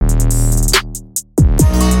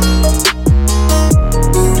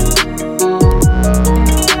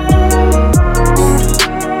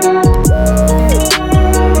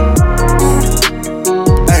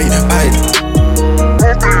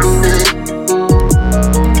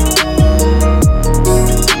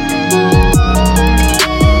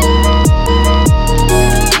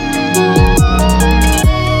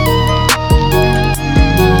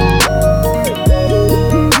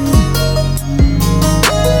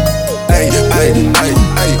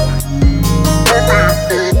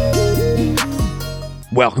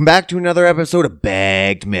Welcome back to another episode of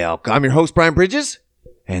Bagged Milk. I'm your host, Brian Bridges,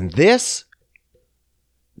 and this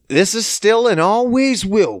is still and always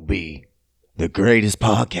will be the greatest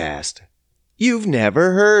podcast you've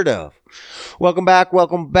never heard of. Welcome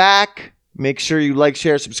back. Make sure you like,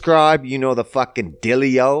 share, subscribe. You know the fucking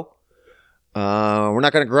dealio. We're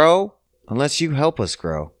not going to grow unless you help us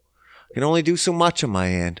grow. I can only do so much on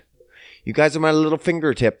my end. You guys are my little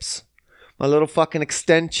fingertips, my little fucking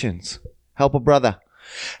extensions. Help a brother.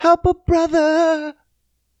 Help a brother.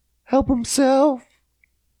 Help himself.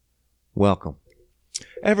 Welcome.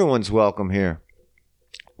 Everyone's welcome here.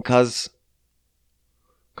 Cause,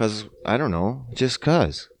 I don't know, just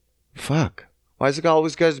cause. Fuck. Why is it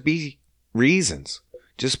always gotta be reasons?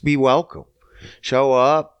 Just be welcome. Show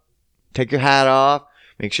up. Take your hat off.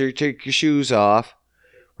 Make sure you take your shoes off.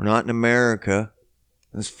 We're not in America.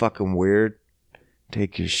 That's fucking weird.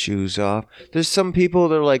 Take your shoes off. There's some people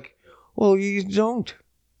that are like, well, you don't.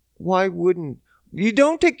 Why wouldn't you?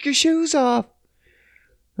 Don't take your shoes off.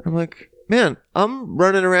 I'm like, man, I'm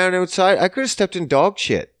running around outside. I could have stepped in dog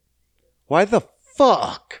shit. Why the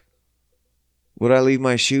fuck would I leave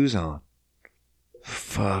my shoes on?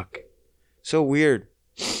 Fuck. So weird.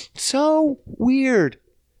 So weird.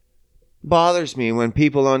 Bothers me when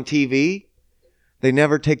people on TV, they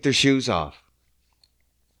never take their shoes off.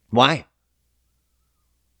 Why?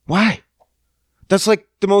 Why? That's like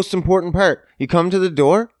the most important part. You come to the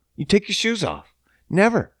door, you take your shoes off.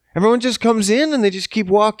 Never. Everyone just comes in and they just keep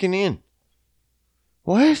walking in.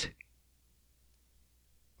 What?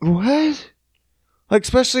 What? Like,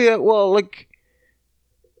 especially at,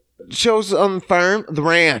 shows on the farm, The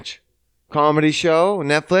Ranch, comedy show,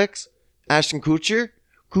 Netflix, Ashton Kutcher.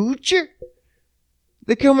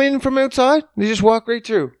 They come in from outside, they just walk right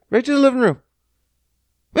through, right to the living room.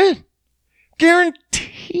 Man,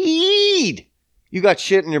 guaranteed you got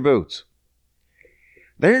shit in your boots.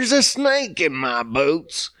 There's a snake in my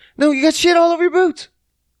boots. No, you got shit all over your boots.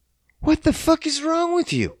 What the fuck is wrong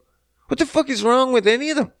with you? What the fuck is wrong with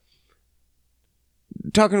any of them?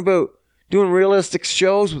 Talking about doing realistic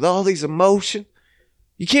shows with all these emotions.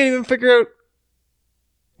 You can't even figure out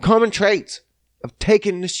common traits of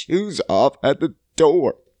taking the shoes off at the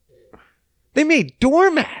door. They made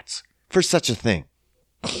doormats for such a thing.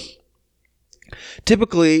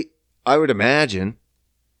 Typically, I would imagine,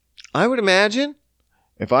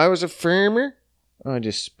 if I was a farmer, I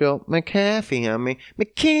just spilled my coffee on me. My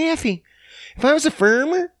coffee. If I was a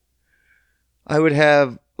farmer, I would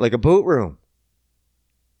have like a boot room.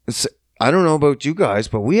 I don't know about you guys,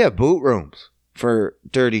 but we have boot rooms for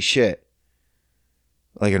dirty shit.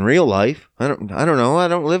 Like in real life. I don't know. I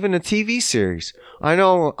don't live in a TV series. I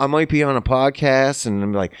know I might be on a podcast and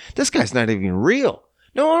I'm like, this guy's not even real.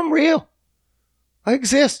 No, I'm real. I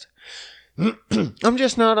exist. I'm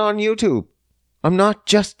just not on YouTube. I'm not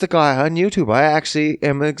just the guy on YouTube. I actually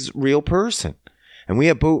am a real person. And we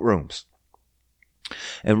have boot rooms.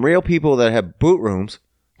 And real people that have boot rooms,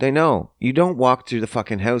 they know you don't walk through the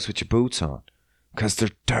fucking house with your boots on. Because they're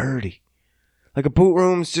dirty. Like a boot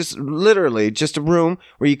room's just literally just a room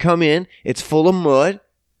where you come in, it's full of mud,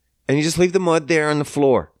 and you just leave the mud there on the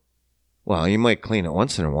floor. Well, you might clean it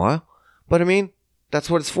once in a while. But I mean, that's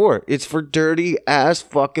what it's for. It's for dirty ass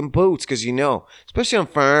fucking boots. Because you know, especially on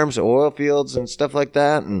farms, oil fields and stuff like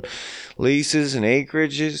that, and leases and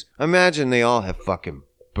acreages. Imagine they all have fucking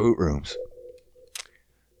boot rooms.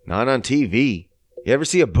 Not on TV. You ever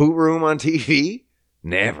see a boot room on TV?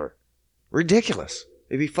 Never. Ridiculous.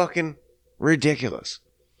 It'd be fucking ridiculous.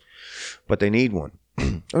 But they need one.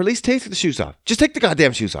 Or at least take the shoes off. Just take the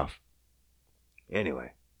goddamn shoes off.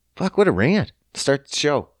 Anyway. Fuck, what a rant. Start the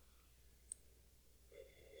show.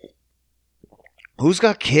 Who's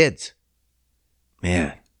got kids?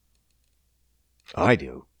 Man. I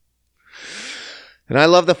do. And I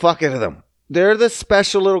love the fuck out of them. They're the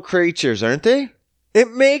special little creatures, aren't they?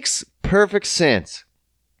 It makes perfect sense.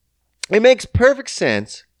 It makes perfect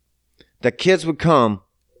sense that kids would come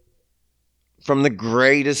from the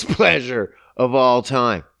greatest pleasure of all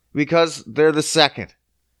time. Because they're the second.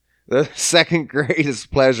 The second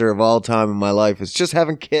greatest pleasure of all time in my life is just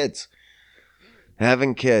having kids.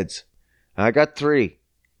 Having kids. I got 3.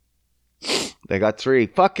 They got 3.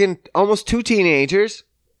 Fucking almost 2 teenagers.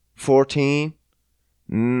 14.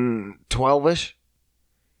 12-ish.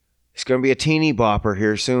 He's going to be a teeny bopper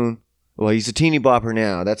here soon. Well, he's a teeny bopper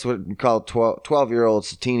now. That's what we call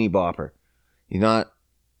 12-year-olds a teeny bopper. He's not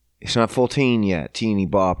full teen yet. Teeny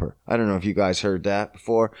bopper. I don't know if you guys heard that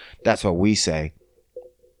before. That's what we say.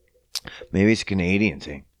 Maybe it's a Canadian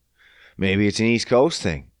thing. Maybe it's an East Coast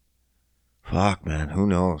thing. Fuck, man. Who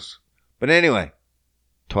knows? But anyway,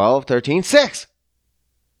 12, 13, 6.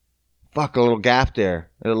 Fuck, a little gap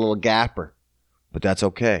there. A little gapper. But that's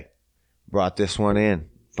okay. Brought this one in.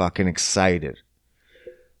 Fucking excited.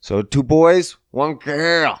 So 2 boys, 1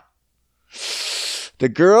 girl. The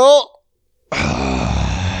girl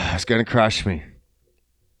is going to crush me.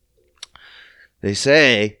 They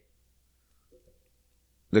say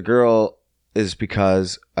the girl is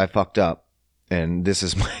because I fucked up. And this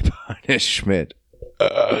is my punishment.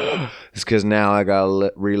 It's because now I got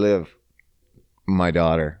to relive my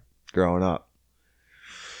daughter growing up.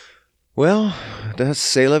 Well, that's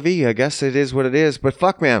c'est la vie. I guess it is what it is. But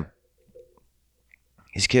fuck, man.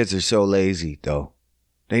 These kids are so lazy, though.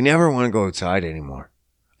 They never want to go outside anymore.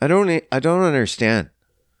 I don't understand.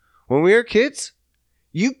 When we were kids,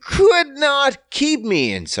 you could not keep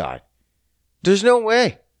me inside. There's no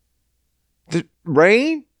way. The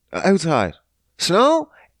rain? Outside. Snow?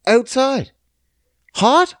 Outside.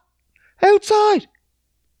 Hot? Outside.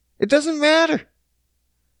 It doesn't matter.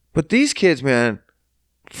 But these kids, man,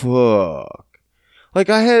 fuck. Like,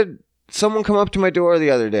 I had someone come up to my door the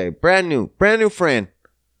other day. Brand new friend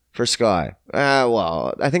for Sky.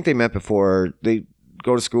 Well, I think they met before. They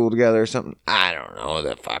go to school together or something. I don't know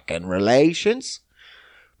the fucking relations.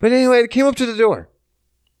 But anyway, they came up to the door.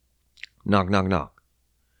 Knock, knock, knock.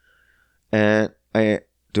 And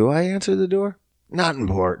do I answer the door? Not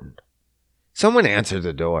important. Someone answered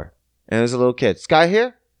the door. And it was a little kid. Sky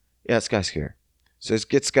here? Yeah, Sky's here. So let's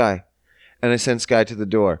get Sky. And I send Sky to the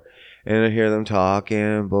door. And I hear them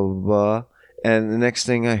talking, blah, blah, blah. And the next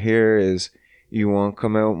thing I hear is, you want to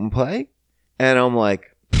come out and play? And I'm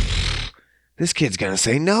like, this kid's going to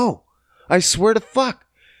say no. I swear to fuck.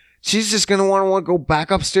 She's just going to want to go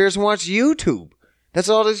back upstairs and watch YouTube. That's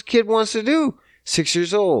all this kid wants to do. 6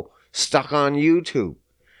 years old. Stuck on YouTube.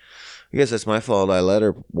 I guess that's my fault. I let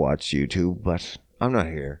her watch YouTube, but I'm not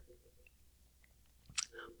here.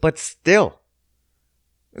 But still,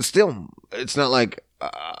 it's not like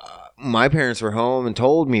my parents were home and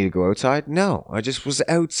told me to go outside. No, I just was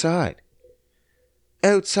outside.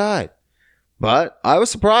 But I was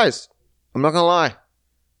surprised. I'm not going to lie.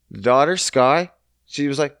 The daughter, Sky, she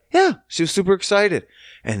was like, yeah, she was super excited.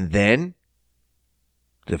 And then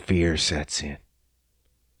the fear sets in.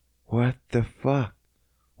 What the fuck?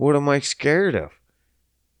 What am I scared of?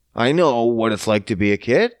 I know what it's like to be a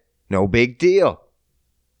kid. No big deal.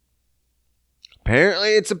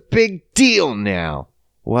 Apparently it's a big deal now.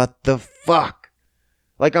 What the fuck?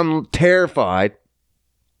 Like, I'm terrified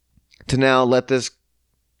to now let this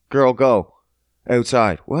girl go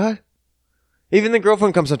outside. What? Even the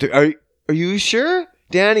girlfriend comes up to me. Are you sure?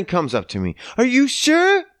 Danny comes up to me. Are you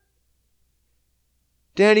sure?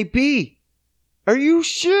 Danny B. Are you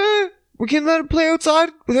sure? We can let her play outside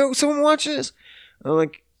without someone watching us? I'm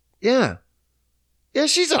like, yeah. Yeah,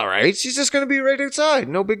 she's all right. She's just going to be right outside.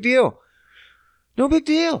 No big deal. No big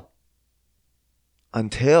deal.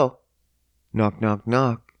 Until, knock, knock,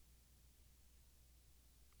 knock.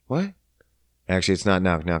 What? Actually, it's not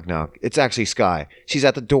knock, knock, knock. It's actually Sky. She's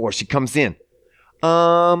at the door. She comes in.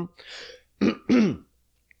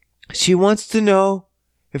 She wants to know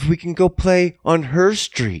if we can go play on her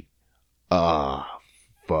street.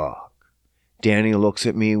 Fuck. Danny looks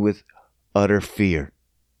at me with utter fear.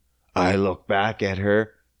 I look back at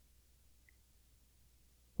her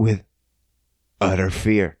with utter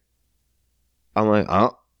fear. I'm like,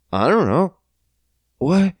 I don't know.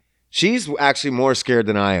 What? She's actually more scared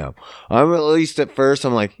than I am. I'm at least at first,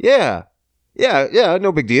 I'm like, yeah,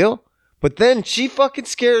 no big deal. But then she fucking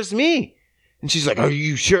scares me. And she's like, are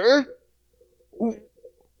you sure?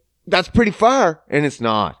 That's pretty far. And it's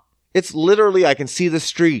not. It's literally, I can see the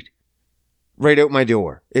street right out my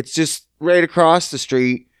door. It's just right across the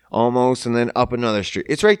street almost, and then up another street.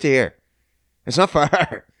 It's right there. It's not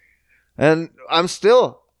far. And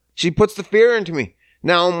she puts the fear into me.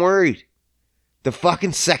 Now I'm worried. The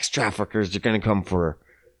fucking sex traffickers are going to come for her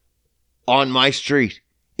on my street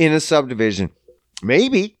in a subdivision.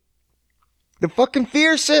 Maybe. The fucking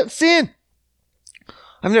fear sets in.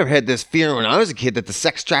 I've never had this fear when I was a kid that the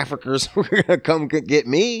sex traffickers were going to come get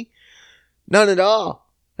me. None at all.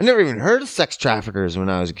 I never even heard of sex traffickers when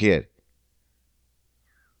I was a kid.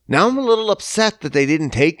 Now I'm a little upset that they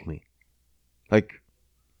didn't take me. Like,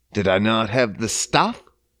 did I not have the stuff?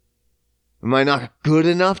 Am I not good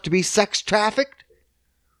enough to be sex trafficked?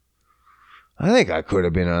 I think I could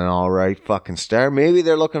have been an alright fucking star. Maybe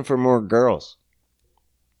they're looking for more girls.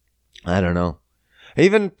 I don't know. I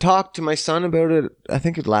even talked to my son about it, I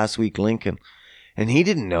think it last week, Lincoln. And he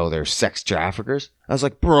didn't know they're sex traffickers. I was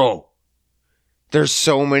like, bro, there's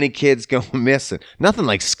so many kids going missing. Nothing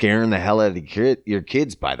like scaring the hell out of your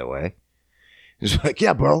kids, by the way. He's like,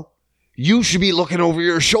 yeah, bro. You should be looking over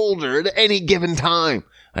your shoulder at any given time.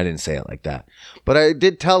 I didn't say it like that. But I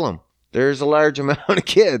did tell them there's a large amount of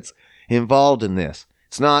kids involved in this.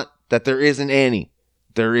 It's not that there isn't any.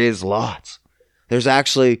 There is lots. There's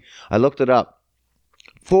actually, I looked it up,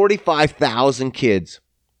 45,000 kids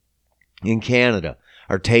in Canada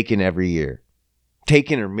are taken every year.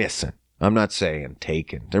 Taken or missing. I'm not saying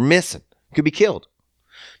taken. They're missing. Could be killed.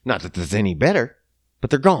 Not that there's any better,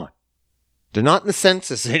 but they're gone. They're not in the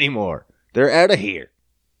census anymore. They're out of here.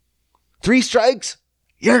 3 strikes,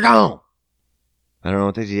 you're gone. I don't know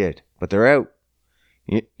what they did, but they're out.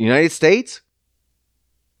 United States,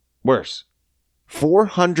 worse.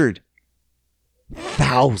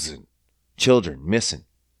 400,000 children missing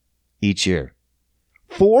each year.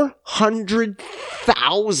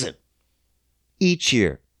 400,000 each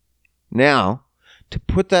year. Now, to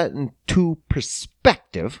put that into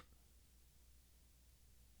perspective,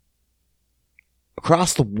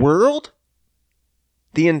 across the world,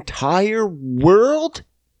 the entire world,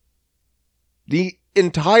 the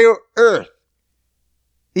entire earth,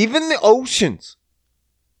 even the oceans,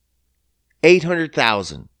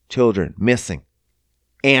 800,000 children missing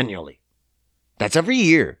annually. That's every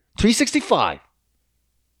year. 365.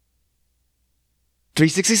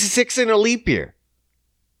 366 in a leap year.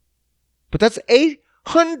 But that's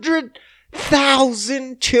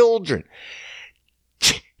 800,000 children.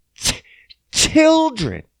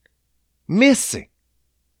 Children missing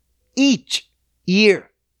each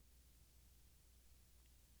year.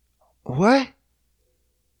 What?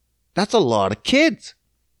 That's a lot of kids.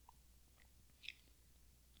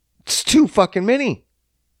 It's too fucking many.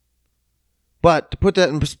 But to put that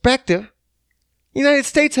in perspective, the United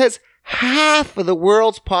States has half of the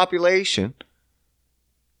world's population,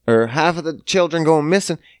 or half of the children going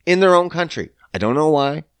missing in their own country. I don't know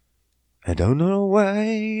why. I don't know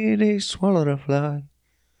why they swallowed a fly.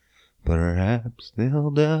 Perhaps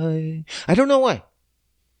they'll die. I don't know why.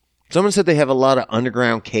 Someone said they have a lot of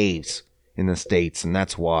underground caves in the States, and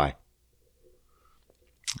that's why.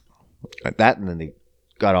 That, and then they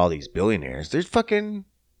got all these billionaires. There's fucking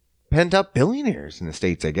pent up billionaires in the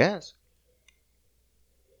States, I guess.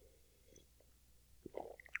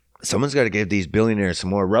 Someone's got to give these billionaires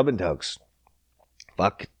some more rub and tugs.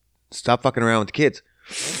 Stop fucking around with the kids.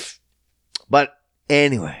 But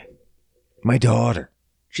anyway, my daughter,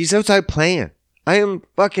 she's outside playing. I am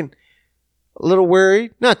fucking a little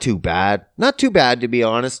worried. Not too bad. Not too bad, to be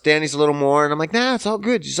honest. Danny's a little more, and I'm like, nah, it's all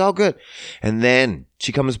good. She's all good. And then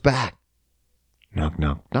she comes back. Knock,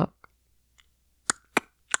 knock, knock.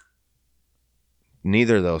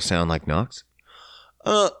 Neither of those sound like knocks.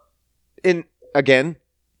 And again,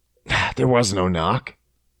 there was no knock.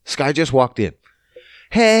 Sky just walked in.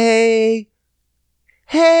 Hey,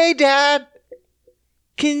 Dad.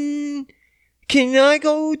 Can I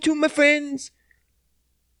go to my friends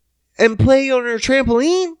and play on her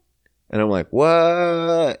trampoline? And I'm like,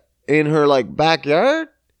 what? In her like backyard?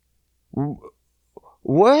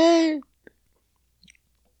 What?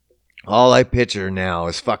 All I picture now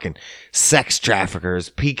is fucking sex traffickers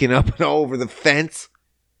peeking up and over the fence,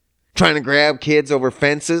 trying to grab kids over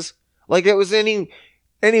fences. Like it was any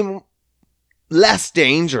less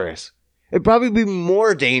dangerous. It'd probably be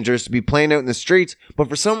more dangerous to be playing out in the streets, but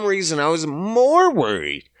for some reason I was more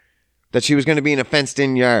worried that she was going to be in a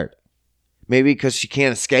fenced-in yard. Maybe because she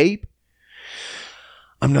can't escape?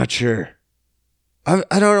 I'm not sure.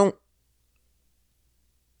 I don't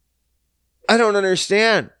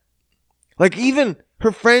understand. Like, even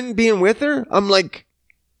her friend being with her, I'm like,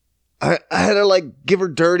 I had to like give her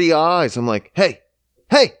dirty eyes. I'm like, hey,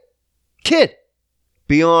 kid,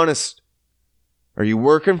 be honest. Are you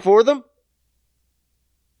working for them?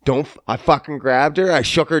 I fucking grabbed her. I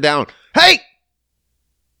shook her down. Hey,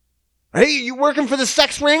 you working for the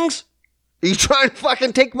sex rings? Are you trying to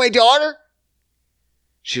fucking take my daughter?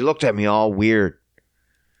 She looked at me all weird.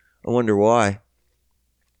 I wonder why.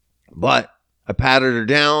 But I patted her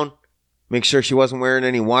down, make sure she wasn't wearing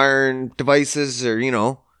any wiring devices or,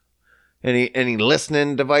 any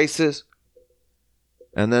listening devices.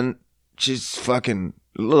 And then she's fucking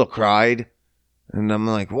a little cried. And I'm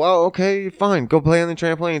like, well, okay, fine. Go play on the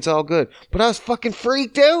trampoline. It's all good. But I was fucking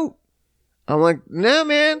freaked out. I'm like, nah,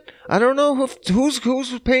 man. I don't know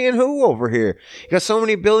who's paying who over here. You got so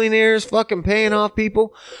many billionaires fucking paying off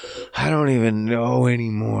people. I don't even know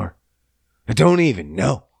anymore. I don't even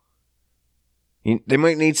know. They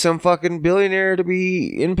might need some fucking billionaire to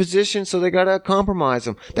be in position, so they gotta compromise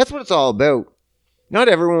them. That's what it's all about. Not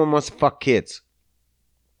everyone wants to fuck kids.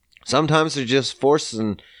 Sometimes they're just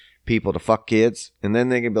forcing people to fuck kids, and then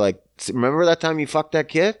they can be like, remember that time you fucked that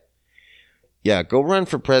kid? Yeah, go run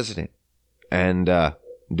for president. And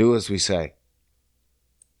Do as we say.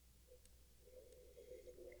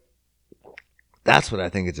 That's what I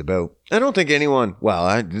think it's about. I don't think anyone...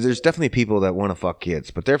 Well, there's definitely people that want to fuck kids,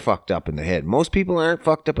 but they're fucked up in the head. Most people aren't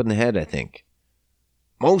fucked up in the head, I think.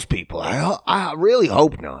 Most people. I really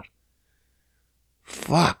hope not.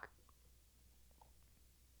 Fuck.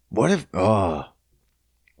 What if I'm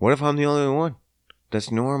the only one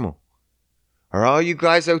that's normal? Are all you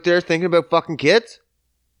guys out there thinking about fucking kids?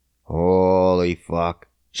 Holy fuck.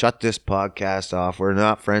 Shut this podcast off. We're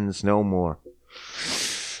not friends no more.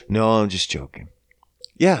 No, I'm just joking.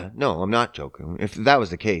 Yeah, no, I'm not joking. If that was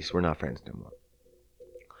the case, we're not friends no more.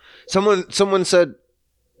 Someone said...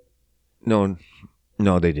 No,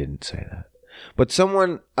 they didn't say that. But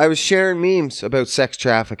I was sharing memes about sex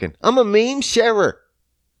trafficking. I'm a meme sharer.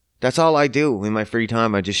 That's all I do in my free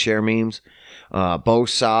time. I just share memes, both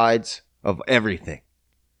sides of everything,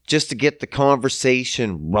 just to get the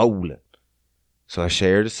conversation rolling. So I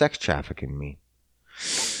shared a sex trafficking meme.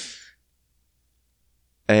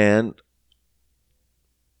 And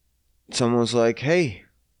someone was like, hey,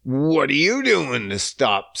 what are you doing to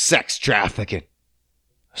stop sex trafficking?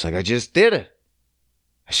 I was like, I just did it.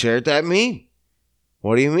 I shared that meme.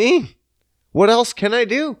 What do you mean? What else can I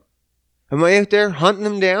do? Am I out there hunting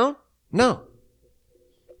them down? No.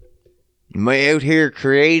 Am I out here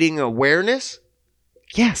creating awareness?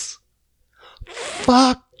 Yes.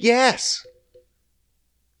 Fuck yes.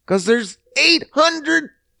 Because there's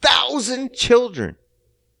 800,000 children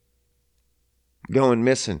going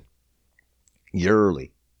missing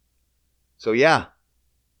yearly. So yeah,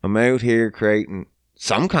 I'm out here creating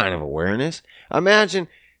some kind of awareness. Imagine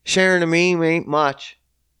sharing a meme ain't much,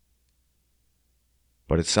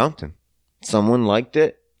 but it's something. Someone liked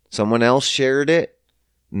it. Someone else shared it.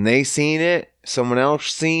 And they seen it. Someone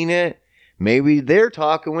else seen it. Maybe they're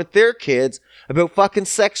talking with their kids about fucking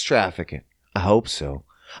sex trafficking. I hope so.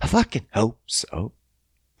 I fucking hope so.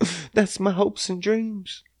 That's my hopes and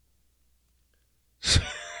dreams.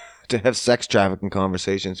 To have sex trafficking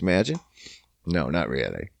conversations, imagine? No, not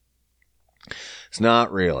really. It's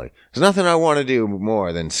not really. There's nothing I want to do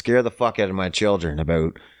more than scare the fuck out of my children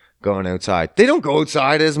about going outside. They don't go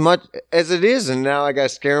outside as much as it is, and now I gotta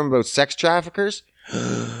scare them about sex traffickers?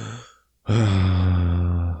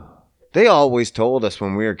 They always told us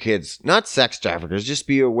when we were kids, not sex traffickers, just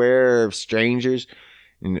be aware of strangers.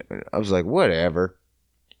 And I was like, whatever.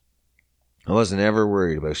 I wasn't ever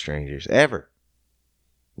worried about strangers. Ever.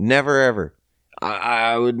 Never ever.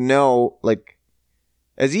 I would know, like,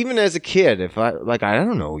 even as a kid, if I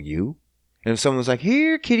don't know you. And if someone was like,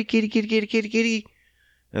 here, kitty, kitty, kitty, kitty, kitty, kitty.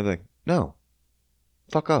 And I'm like, no.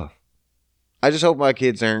 Fuck off. I just hope my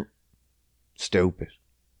kids aren't stupid.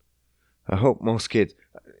 I hope most kids,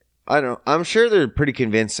 I'm sure they're pretty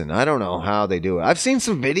convincing. I don't know how they do it. I've seen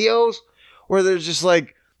some videos where they're just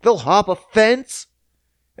like, they'll hop a fence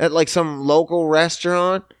at like some local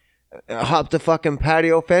restaurant, hop the fucking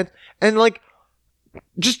patio fence, and like,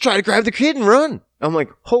 just try to grab the kid and run. I'm like,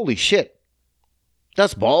 holy shit.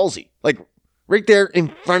 That's ballsy. Like, right there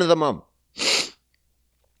in front of the mom.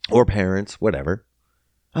 Or parents, whatever.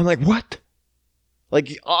 I'm like, what?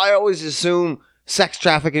 Like, I always assume sex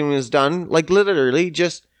trafficking was done, like, literally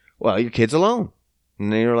just, well, your kid's alone.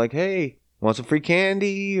 And then you're like, hey, want some free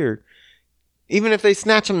candy? Or even if they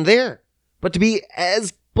snatch them there. But to be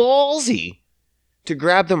as ballsy to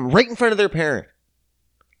grab them right in front of their parent.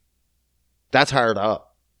 That's hard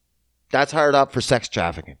up. That's hard up for sex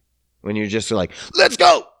trafficking. When you're just like, let's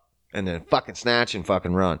go! And then fucking snatch and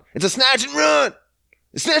fucking run. It's a snatch and run!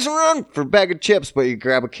 It's snatch and run for a bag of chips, but you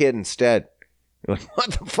grab a kid instead. You're like,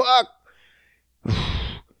 what the fuck?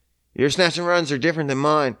 Your snatch and runs are different than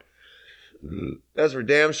mine. That's for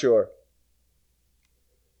damn sure.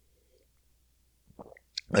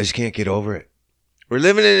 I just can't get over it. We're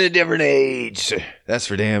living in a different age. That's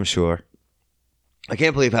for damn sure. I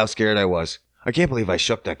can't believe how scared I was. I can't believe I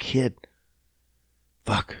shook that kid.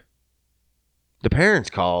 Fuck. The parents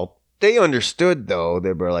called. They understood, though.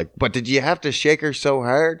 They were like, but did you have to shake her so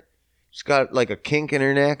hard? She's got like a kink in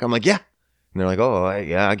her neck. I'm like, yeah. And they're like, oh,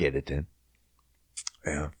 yeah, I get it then.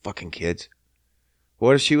 Yeah, fucking kids.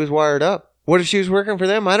 What if she was wired up? What if she was working for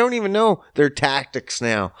them? I don't even know their tactics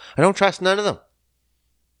now. I don't trust none of them.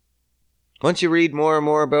 Once you read more and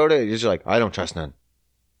more about it, you're just like, I don't trust none.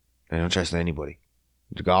 I don't trust anybody.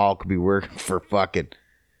 The all could be working for fucking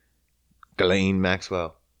Ghislaine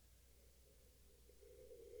Maxwell.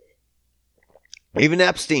 Even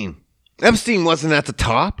Epstein. Epstein wasn't at the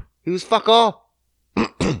top. He was fuck all.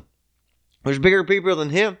 There's bigger people than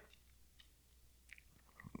him.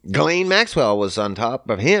 Ghislaine Maxwell was on top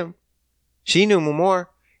of him. She knew more.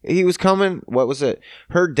 He was coming, what was it?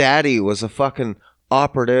 Her daddy was a fucking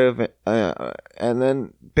operative, and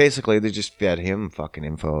then basically they just fed him fucking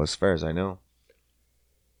info, as far as I know.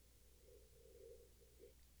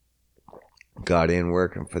 Got in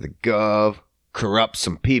working for the gov, corrupt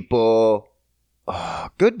some people. Oh,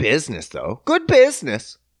 good business, though. Good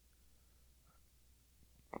business.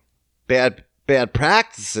 Bad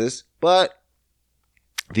practices, but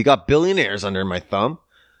if you got billionaires under my thumb,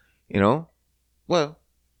 well,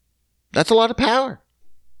 that's a lot of power.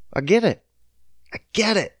 I get it.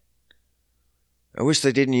 I wish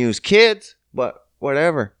they didn't use kids, but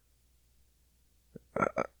whatever.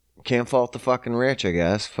 Can't fault the fucking rich, I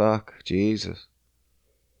guess. Fuck. Jesus.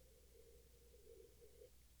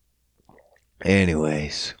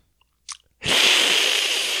 Anyways.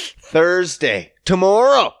 Thursday.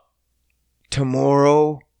 Tomorrow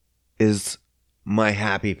is my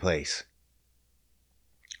happy place.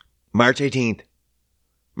 March 18th.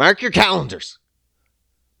 Mark your calendars.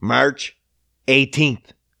 March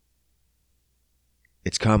 18th.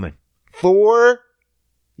 It's coming. 4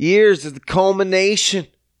 years is the culmination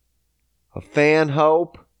of fan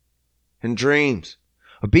hope and dreams.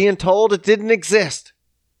 Of being told it didn't exist.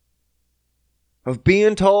 Of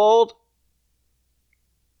being told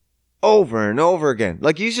over and over again.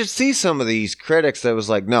 Like, you should see some of these critics that was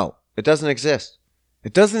like, no, it doesn't exist.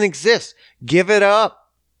 It doesn't exist. Give it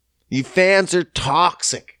up. You fans are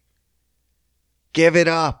toxic. Give it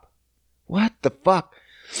up. What the fuck?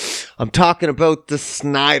 I'm talking about the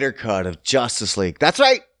Snyder Cut of Justice League. That's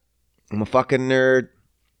right. I'm a fucking nerd.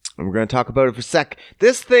 And we're going to talk about it for a sec.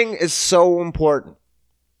 This thing is so important.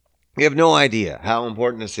 You have no idea how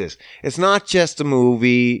important this is. It's not just a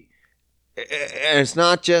movie. And it's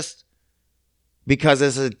not just because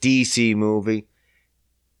it's a DC movie.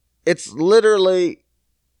 It's literally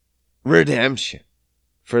redemption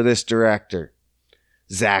for this director,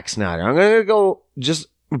 Zack Snyder. I'm going to go just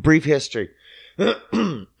brief history.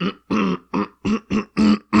 I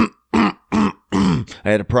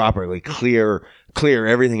had to properly clear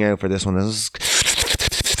everything out for this one. This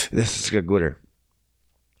is a gooder.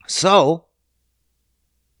 So,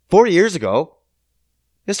 4 years ago,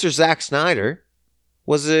 Mr. Zack Snyder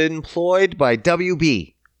was employed by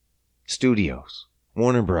WB Studios,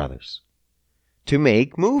 Warner Brothers, to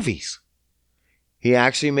make movies. He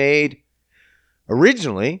actually made,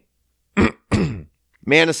 originally,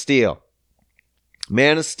 Man of Steel.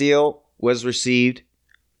 Man of Steel was received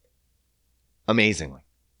amazingly,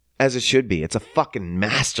 as it should be. It's a fucking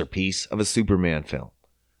masterpiece of a Superman film.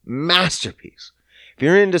 Masterpiece. If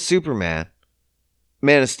you're into Superman,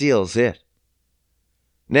 Man of Steel is it.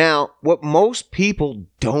 Now, what most people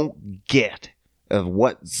don't get of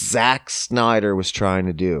what Zack Snyder was trying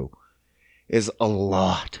to do is a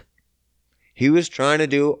lot. He was trying to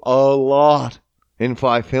do a lot in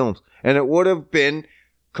 5 films, and it would have been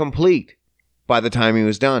complete by the time he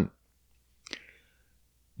was done.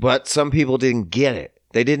 But some people didn't get it.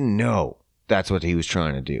 They didn't know that's what he was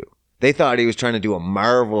trying to do. They thought he was trying to do a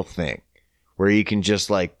Marvel thing where you can just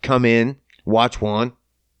like come in, watch one,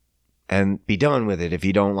 and be done with it. If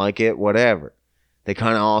you don't like it, whatever. They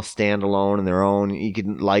kind of all stand alone in their own. You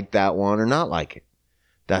can like that one or not like it.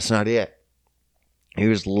 That's not it. He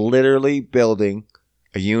was literally building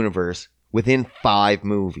a universe within 5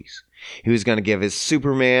 movies. He was going to give his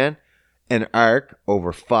Superman an arc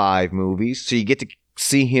over 5 movies. So you get to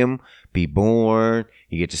see him be born.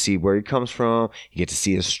 You get to see where he comes from. You get to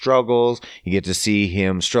see his struggles. You get to see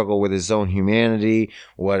him struggle with his own humanity,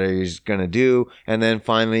 what he's going to do, and then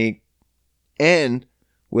finally end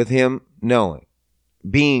with him knowing,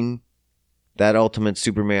 being that ultimate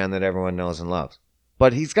Superman that everyone knows and loves.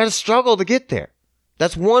 But he's got to struggle to get there.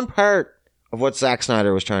 That's one part of what Zack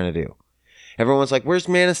Snyder was trying to do. Everyone's like, where's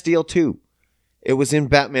Man of Steel 2? It was in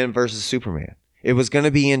Batman versus Superman. It was going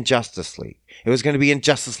to be in Justice League. It was going to be in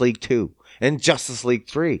Justice League 2 and Justice League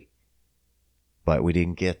 3. But we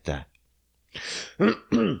didn't get that.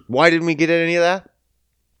 Why didn't we get any of that?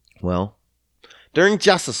 Well, during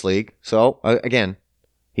Justice League, so again,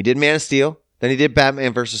 he did Man of Steel, then he did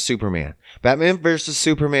Batman versus Superman. Batman versus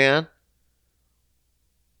Superman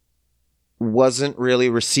wasn't really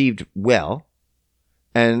received well,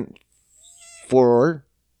 and for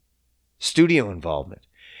studio involvement.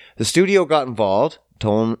 The studio got involved,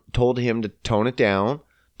 told him to tone it down,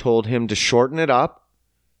 told him to shorten it up,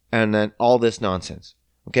 and then all this nonsense.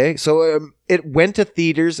 Okay, so it went to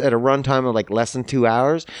theaters at a runtime of like less than 2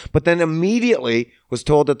 hours, but then immediately was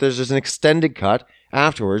told that there's just an extended cut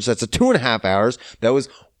afterwards. That's a 2.5 hours that was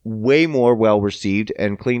way more well received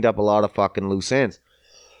and cleaned up a lot of fucking loose ends.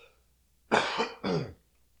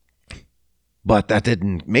 But that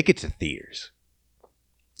didn't make it to theaters.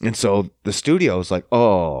 And so the studio was like,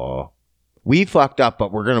 oh, We fucked up,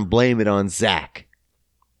 but we're going to blame it on Zack.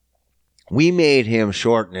 We made him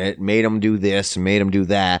shorten it, made him do this, and made him do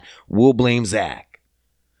that. We'll blame Zack.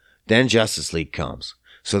 Then Justice League comes.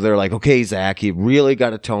 So they're like, okay, Zack, you really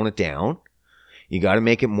got to tone it down. You got to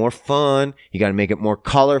make it more fun. You got to make it more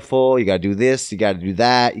colorful. You got to do this. You got to do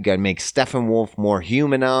that. You got to make Steppenwolf more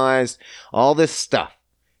humanized. All this stuff.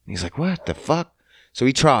 And he's like, what the fuck? So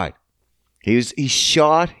he tried. He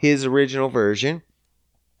shot his original version,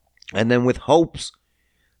 and then with hopes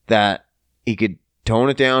that he could tone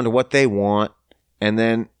it down to what they want, and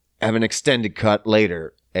then have an extended cut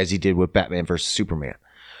later, as he did with Batman vs. Superman.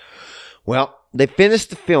 Well, they finished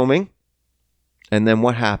the filming, and then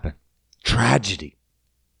what happened? Tragedy.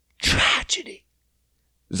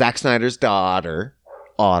 Zack Snyder's daughter,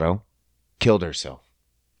 Otto, killed herself.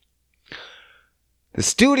 The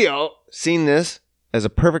studio seen this as a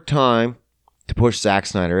perfect time to push Zack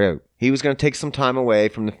Snyder out. He was going to take some time away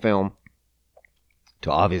from the film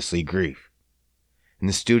to obviously grieve. And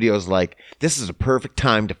the studio's like, this is a perfect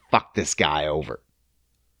time to fuck this guy over.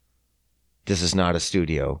 This is not a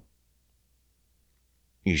studio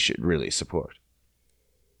you should really support.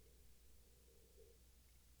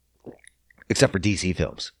 Except for DC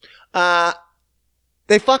Films.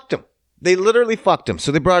 They fucked him. They literally fucked him.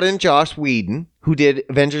 So they brought in Joss Whedon, who did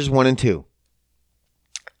Avengers 1 and 2.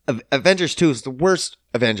 Avengers 2 is the worst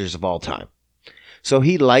Avengers of all time. So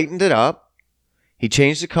he lightened it up. He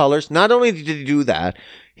changed the colors. Not only did he do that,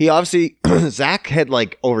 he obviously, Zack had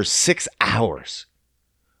like over 6 hours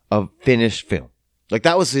of finished film. Like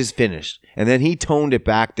that was his finish. And then he toned it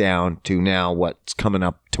back down to now what's coming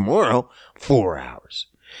up tomorrow, 4 hours.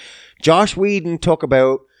 Joss Whedon took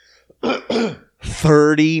about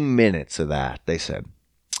 30 minutes of that, they said.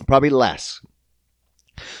 Probably less.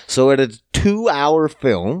 So at a 2-hour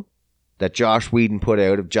film that Joss Whedon put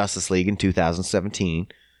out of Justice League in 2017,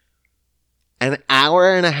 an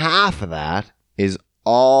hour and a half of that is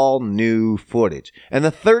all new footage. And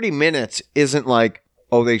the 30 minutes isn't like,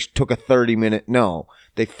 oh, they took a 30-minute. No,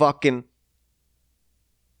 they fucking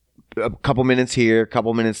a couple minutes here, a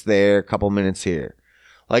couple minutes there, a couple minutes here.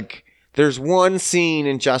 Like, there's one scene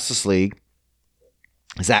in Justice League.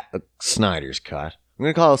 Is that Snyder's cut? I'm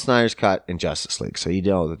going to call it Snyder's cut in Justice League so you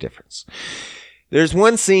know the difference. There's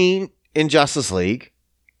one scene in Justice League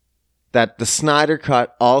that the Snyder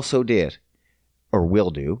cut also did, or will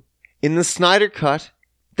do. In the Snyder cut,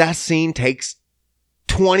 that scene takes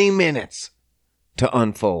 20 minutes to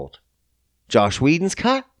unfold. Joss Whedon's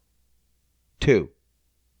cut, 2.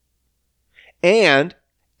 And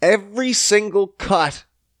every single cut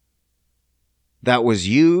that was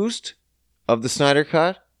used of the Snyder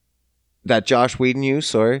cut, that Joss Whedon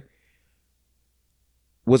used,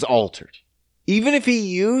 was altered. Even if he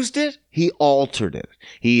used it, he altered it.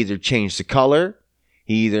 He either changed the color,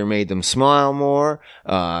 he either made them smile more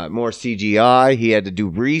CGI. He had to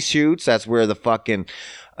do reshoots. That's where the fucking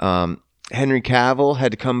Henry Cavill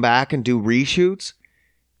had to come back and do reshoots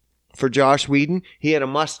for Joss Whedon. He had a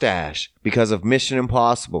mustache because of Mission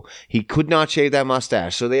Impossible. He could not shave that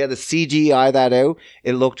mustache, so they had to CGI that out.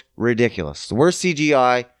 It looked ridiculous. The worst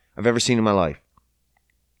CGI I've ever seen in my life.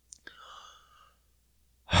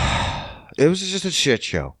 It was just a shit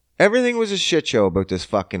show. Everything was a shit show about this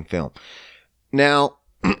fucking film. Now,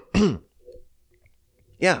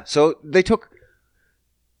 yeah, so they took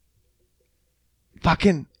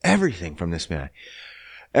fucking everything from this man.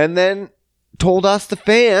 And then told us, the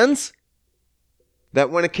fans,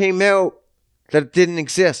 that when it came out, that it didn't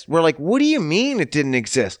exist. We're like, what do you mean it didn't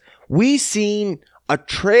exist? We seen a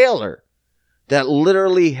trailer that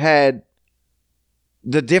literally had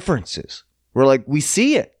the differences. We're like, we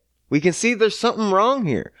see it. We can see there's something wrong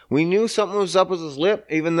here. We knew something was up with his lip,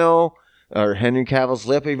 or Henry Cavill's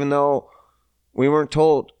lip, even though we weren't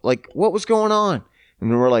told, like, what was going on?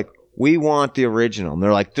 And we're like, we want the original. And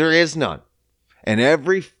they're like, there is none. And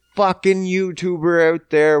every fucking YouTuber out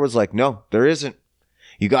there was like, no, there isn't.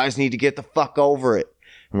 You guys need to get the fuck over it.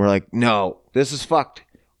 And we're like, no, this is fucked.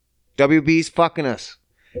 WB's fucking us.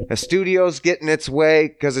 The studio's getting its way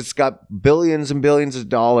because it's got billions and billions of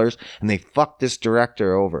dollars, and they fucked this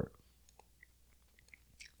director over.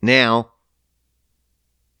 Now,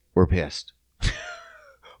 we're pissed.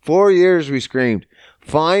 4 years we screamed.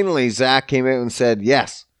 Finally, Zack came out and said,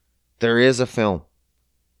 yes, there is a film.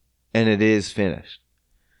 And it is finished.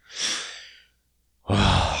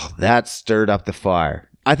 Oh, that stirred up the fire.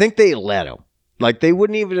 I think they let him. Like, they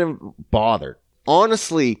wouldn't even have bothered.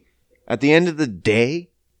 Honestly, at the end of the day,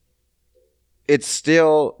 it's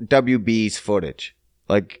still WB's footage.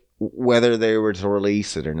 Like, whether they were to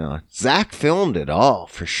release it or not. Zack filmed it all,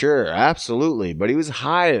 for sure. Absolutely. But he was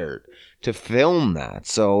hired to film that.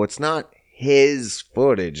 So it's not his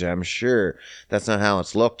footage, I'm sure. That's not how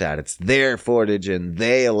it's looked at. It's their footage, and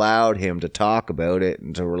they allowed him to talk about it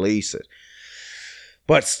and to release it.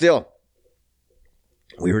 But still,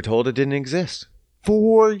 we were told it didn't exist.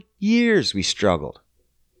 4 years we struggled.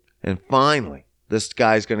 And finally, this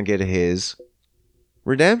guy's going to get his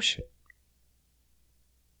redemption.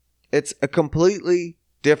 It's a completely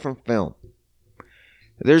different film.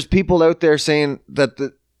 There's people out there saying that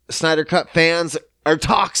the Snyder Cut fans are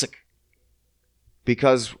toxic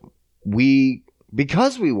because we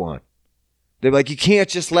won. They're like, you can't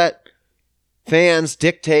just let fans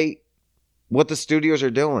dictate what the studios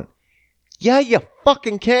are doing. Yeah, you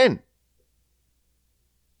fucking can.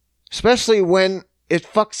 Especially when it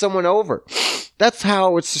fucks someone over. That's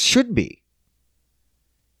how it should be.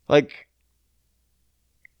 Like,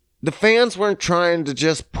 the fans weren't trying to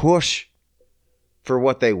just push for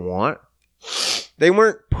what they want. They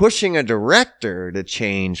weren't pushing a director to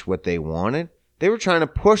change what they wanted. They were trying to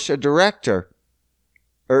push a director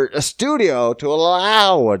or a studio to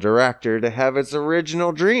allow a director to have its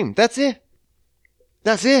original dream. That's it.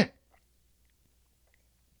 That's it.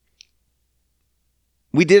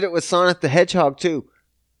 We did it with Sonic the Hedgehog too.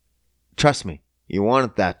 Trust me, you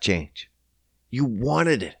wanted that change. You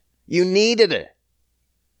wanted it. You needed it.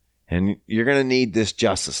 And you're going to need this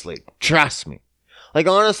Justice League. Trust me. Like,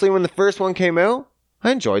 honestly, when the first one came out,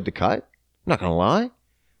 I enjoyed the cut. I'm not going to lie.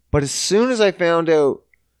 But as soon as I found out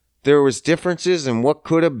there was differences in what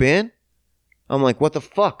could have been, I'm like, what the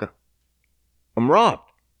fuck? I'm robbed.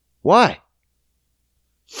 Why?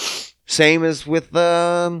 Same as with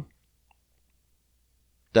that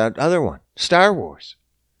other one, Star Wars.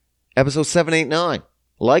 Episode 7, 8, 9.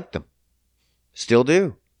 Liked them. Still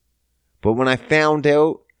do. But when I found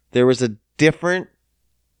out there was a different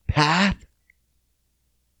path,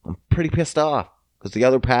 I'm pretty pissed off because the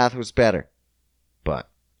other path was better. But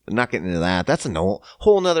I'm not getting into that. That's a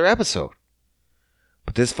whole nother episode.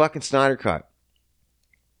 But this fucking Snyder Cut.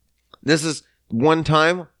 This is one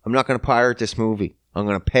time I'm not going to pirate this movie. I'm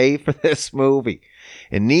going to pay for this movie.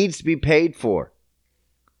 It needs to be paid for.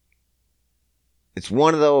 It's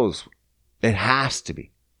one of those. It has to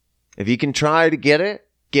be. If you can try to get it,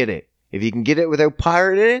 get it. If you can get it without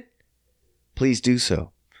pirating it, please do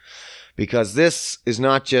so. Because this is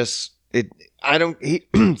not just it.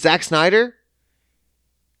 Zack Snyder,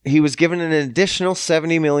 he was given an additional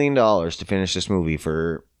 $70 million to finish this movie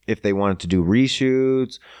for if they wanted to do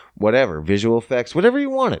reshoots, whatever, visual effects, whatever he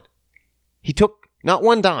wanted. He took not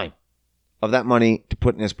one dime of that money to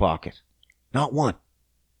put in his pocket. Not one.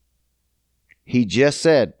 He just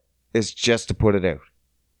said it's just to put it out.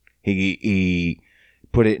 He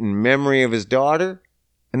put it in memory of his daughter,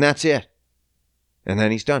 and that's it. And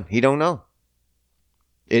then he's done. He don't know.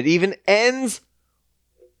 It even ends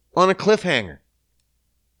on a cliffhanger.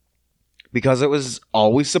 Because it was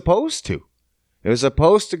always supposed to. It was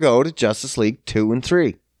supposed to go to Justice League 2 and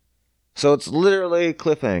 3. So it's literally a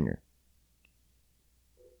cliffhanger.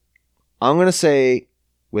 I'm going to say,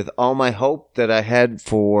 with all my hope that I had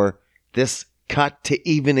for this cut to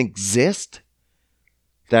even exist,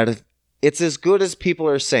 that it's as good as people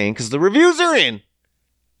are saying, because the reviews are in,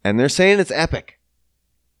 and they're saying it's epic.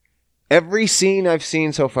 Every scene I've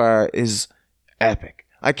seen so far is epic.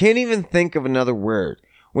 I can't even think of another word.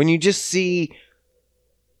 When you just see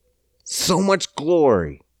so much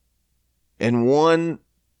glory in one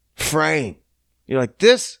frame, you're like,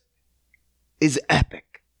 this is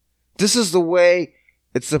epic. This is the way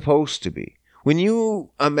it's supposed to be. When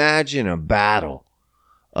you imagine a battle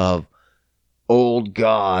of old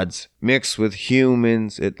gods mixed with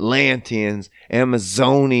humans, Atlanteans,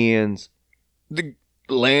 Amazonians, the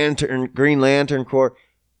Green Lantern Corps,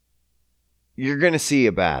 you're going to see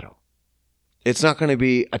a battle. It's not going to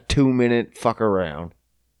be a 2-minute fuck around.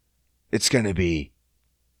 It's going to be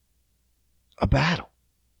a battle.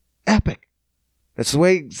 Epic. That's the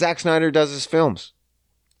way Zack Snyder does his films.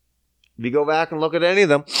 If you go back and look at any of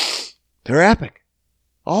them, they're epic.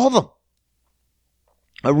 All of them.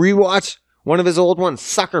 I rewatched one of his old ones,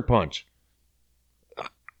 Sucker Punch.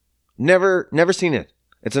 Never seen it.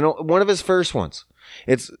 It's one of his first ones.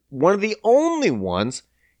 It's one of the only ones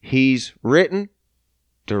he's written,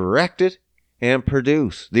 directed, and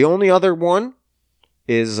produced. The only other one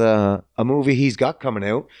is a movie he's got coming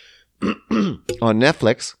out on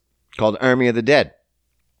Netflix called Army of the Dead.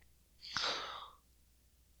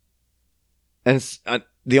 And it's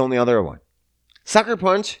the only other one. Sucker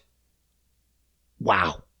Punch.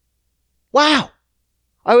 Wow. I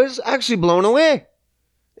was actually blown away.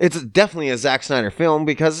 It's definitely a Zack Snyder film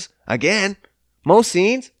because, again, most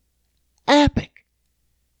scenes, epic.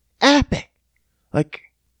 Like,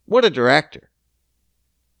 what a director.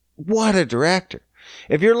 What a director.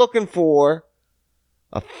 If you're looking for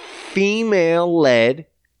a female-led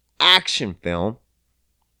action film,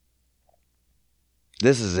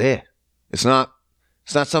 this is it. It's not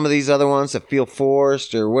some of these other ones that feel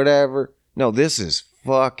forced or whatever. No, this is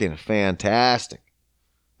fucking fantastic.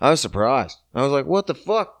 I was surprised. I was like, what the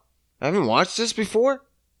fuck? I haven't watched this before?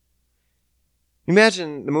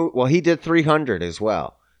 Imagine the movie. Well, he did 300 as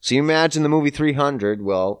well. So you imagine the movie 300,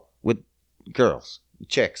 well, with girls,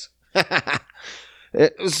 chicks.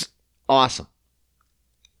 It was awesome.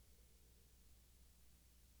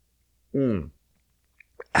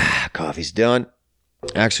 Coffee's done.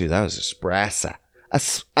 Actually, that was espresso. I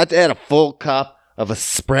had a full cup of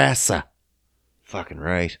espresso. Fucking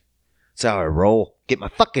right. That's how I roll. Get my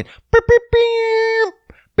fucking...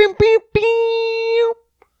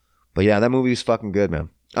 But yeah, that movie was fucking good, man.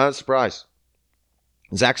 I was surprised.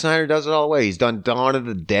 Zack Snyder does it all the way. He's done Dawn of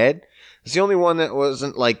the Dead. It's the only one that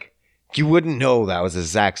wasn't like... You wouldn't know that was a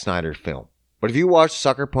Zack Snyder film. But if you watch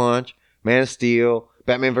Sucker Punch, Man of Steel,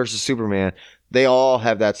 Batman vs. Superman, they all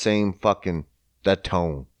have that same fucking... that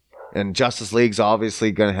tone. And Justice League's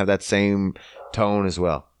obviously going to have that same tone as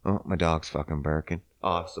well. Oh, my dog's fucking barking.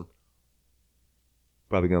 Awesome.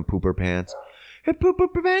 Probably going to poop her pants. Hey, poop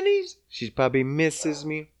her panties. She probably misses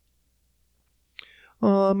me.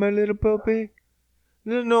 Oh, my little puppy.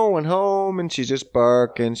 There's no one home and she's just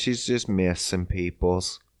barking. She's just missing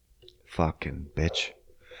peoples. Fucking bitch.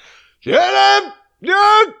 Get him!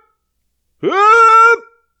 Get him!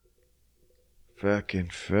 Fucking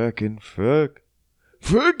fuck.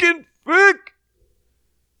 Fuck.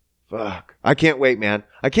 I can't wait, man.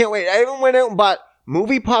 I can't wait. I even went out and bought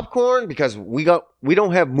movie popcorn because we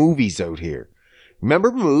don't have movies out here.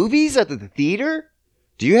 Remember movies at the theater?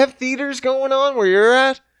 Do you have theaters going on where you're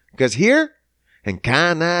at? Because here in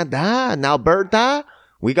Canada and Alberta,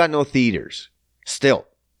 we got no theaters. Still.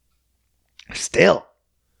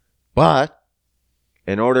 But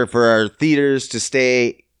in order for our theaters to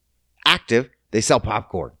stay active, they sell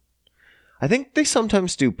popcorn. I think they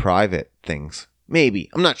sometimes do private things. Maybe.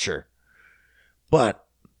 I'm not sure. But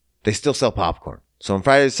they still sell popcorn. So on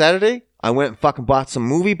Friday and Saturday, I went and fucking bought some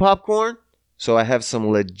movie popcorn. So I have some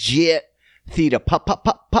legit theater pop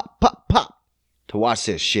to watch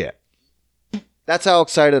this shit. That's how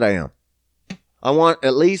excited I am. I want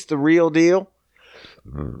at least the real deal.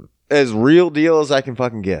 As real deal as I can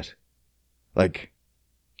fucking get. Like,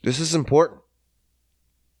 this is important.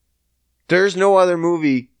 There's no other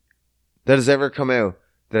movie that has ever come out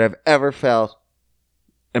that I've ever felt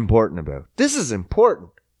important about. This is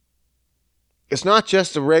important. It's not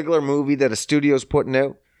just a regular movie that a studio's putting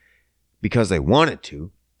out because they wanted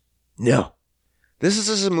to. No. This is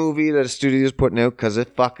just a movie that a studio's putting out because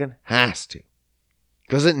it fucking has to.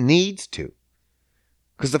 Because it needs to.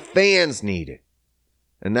 Because the fans need it.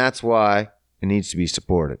 And that's why it needs to be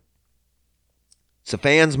supported. It's a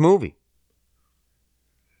fans' movie.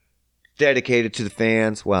 Dedicated to the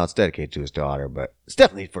fans. Well, it's dedicated to his daughter, but it's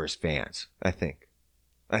definitely for his fans, I think.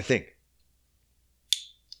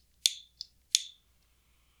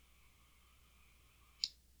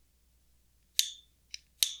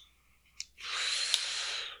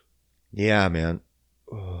 Yeah, man.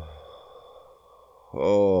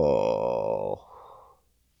 Oh.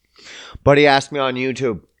 Buddy asked me on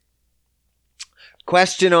YouTube.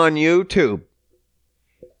 Question on YouTube.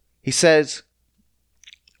 He says,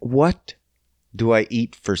 what do I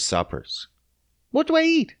eat for suppers? What do I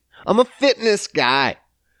eat? I'm a fitness guy.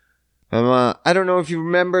 I don't know if you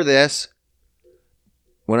remember this.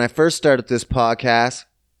 When I first started this podcast,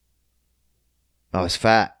 I was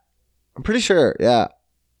fat. I'm pretty sure, yeah.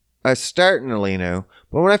 I was starting to lean out.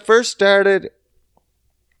 But when I first started,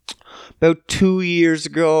 about 2 years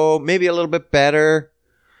ago, maybe a little bit better,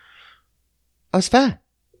 I was fat.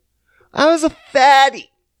 I was a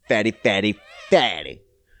fatty. Fatty.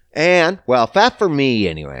 And, well, fat for me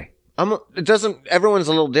anyway. Everyone's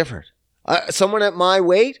a little different. Someone at my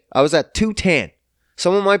weight, I was at 210.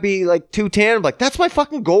 Someone might be like 210. I'm like, that's my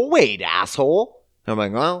fucking goal weight, asshole. I'm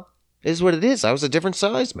like, well, it is what it is. I was a different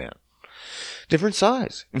size, man. Different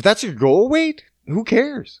size. If that's your goal weight, who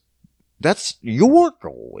cares? That's your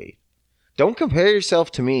goal weight. Don't compare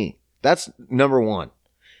yourself to me. That's number one.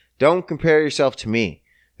 Don't compare yourself to me,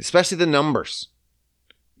 especially the numbers.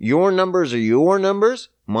 Your numbers are your numbers.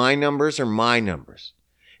 My numbers are my numbers.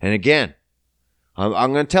 And again,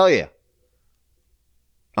 I'm going to tell you.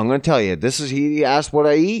 This is, he asked what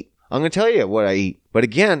I eat. I'm going to tell you what I eat. But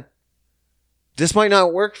again, this might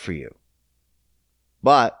not work for you.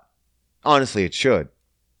 But honestly, it should.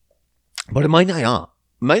 But it might not.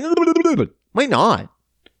 Might not.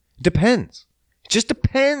 It depends. Just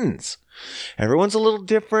depends. Everyone's a little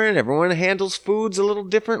different. Everyone handles foods a little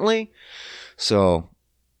differently. So,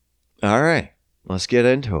 all right, let's get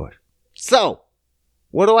into it. So,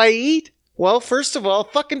 what do I eat? Well, first of all,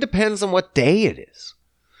 it fucking depends on what day it is.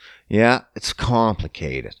 Yeah, it's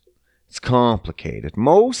complicated. It's complicated.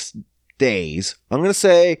 Most days, I'm going to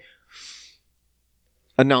say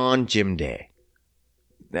a non-gym day.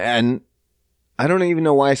 And I don't even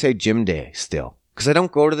know why I say gym day still. Because I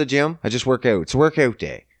don't go to the gym. I just work out. It's a workout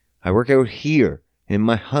day. I work out here in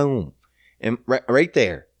my home. And right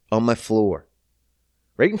there on my floor.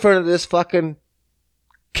 Right in front of this fucking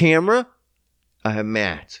camera, I have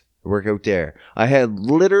mats. I work out there. I had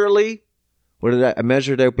literally, I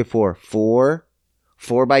measured out before? 4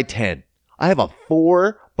 by 10. I have a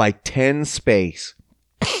 4 by 10 space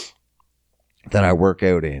that I work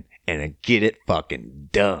out in. And I get it fucking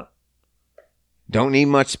done. Don't need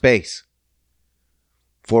much space.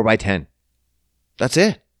 4 by 10. That's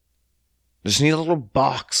it. Just need a little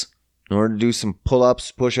box in order to do some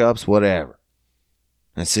pull-ups, push-ups, whatever.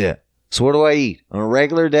 That's it. So what do I eat on a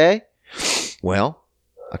regular day? Well,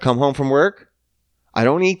 I come home from work. I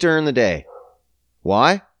don't eat during the day.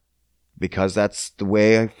 Why? Because that's the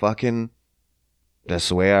way that's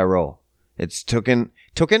the way I roll. It's taken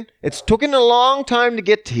a long time to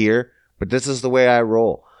get to here, but this is the way I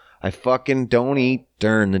roll. I fucking don't eat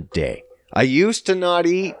during the day. I used to not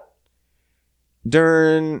eat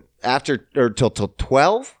till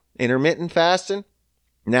 12, intermittent fasting.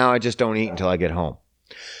 Now I just don't eat until I get home.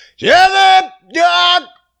 Shut up, dog!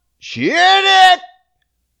 Shut it!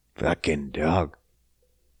 Fucking dog.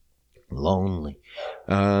 Lonely.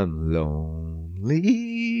 I'm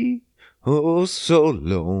lonely. Oh, so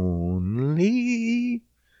lonely.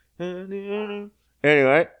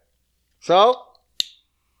 Anyway, so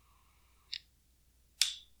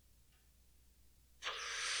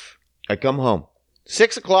I come home.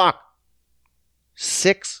 6 o'clock.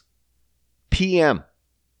 6 p.m.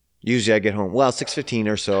 Usually I get home. Well, 6:15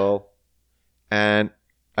 or so. And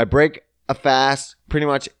I break a fast pretty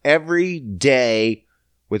much every day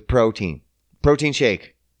with protein. Protein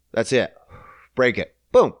shake. That's it. Break it.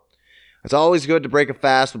 Boom. It's always good to break a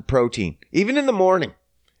fast with protein. Even in the morning.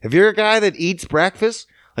 If you're a guy that eats breakfast,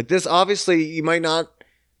 like this, obviously you might not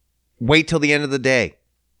wait till the end of the day.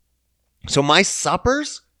 So my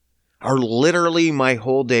suppers are literally my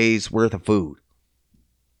whole day's worth of food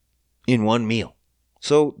in one meal.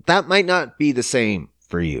 So that might not be the same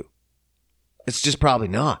for you. It's just probably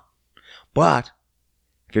not. But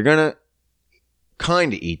if you're going to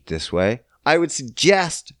kind of eat this way, I would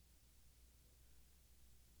suggest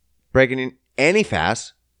breaking in any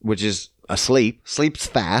fast, which is a sleep. Sleep's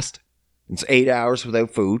fast. It's 8 hours without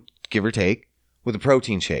food, give or take, with a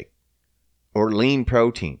protein shake or lean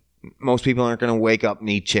protein. Most people aren't going to wake up and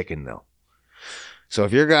eat chicken, though. So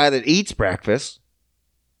if you're a guy that eats breakfast,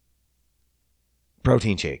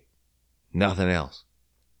 protein shake. Nothing else.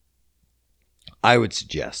 I would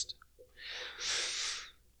suggest.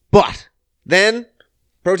 But then,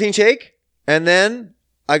 protein shake, and then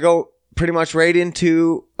I go pretty much right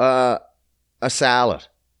into a salad.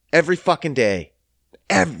 Every fucking day.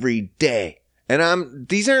 Every day. And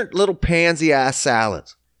these aren't little pansy-ass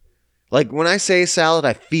salads. Like, when I say salad,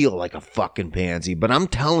 I feel like a fucking pansy. But I'm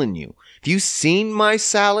telling you, if you've seen my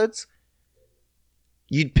salads,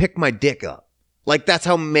 you'd pick my dick up. Like, that's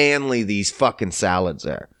how manly these fucking salads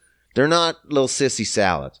are. They're not little sissy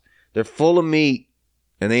salads. They're full of meat,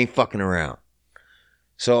 and they ain't fucking around.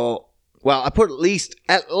 So, well, I put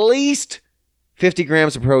at least 50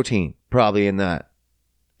 grams of protein probably in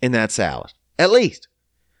that salad. At least.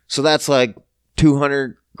 So that's like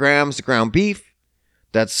 200 grams of ground beef.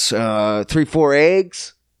 That's 4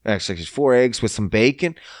 eggs. Actually, it's 4 eggs with some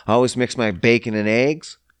bacon. I always mix my bacon and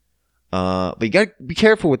eggs. But you gotta be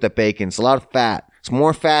careful with that bacon. It's a lot of fat. It's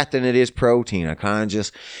more fat than it is protein. I kind of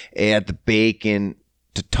just add the bacon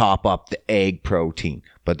to top up the egg protein.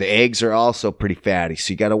 But the eggs are also pretty fatty,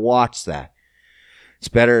 so you gotta watch that. It's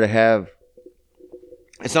better to have...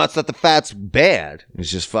 It's not that the fat's bad. It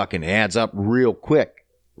just fucking adds up real quick.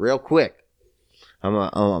 Real quick. I'm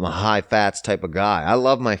a high fats type of guy. I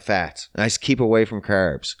love my fats. I just keep away from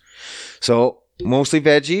carbs. So, mostly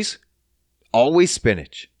veggies. Always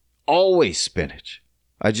spinach. Always spinach.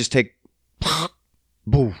 I just take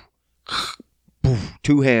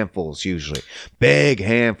 2 handfuls usually. Big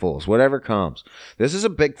handfuls. Whatever comes. This is a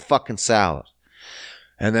big fucking salad.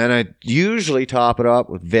 And then I usually top it up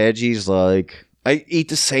with veggies like... I eat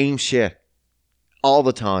the same shit. All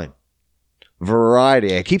the time.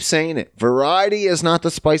 Variety. I keep saying it. Variety is not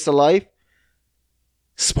the spice of life.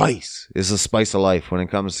 Spice is the spice of life when it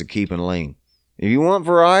comes to keeping lean. If you want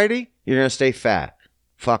variety, you're going to stay fat.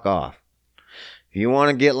 Fuck off. If you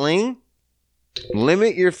want to get lean,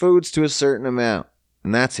 limit your foods to a certain amount.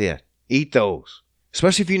 And that's it. Eat those.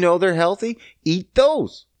 Especially if you know they're healthy, eat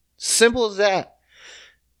those. Simple as that.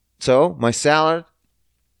 So, my salad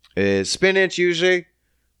is spinach usually,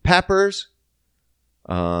 peppers,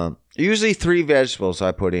 usually 3 vegetables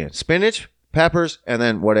I put in. Spinach, peppers, and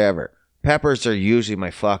then whatever. Peppers are usually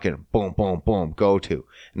my fucking boom, boom, boom go-to.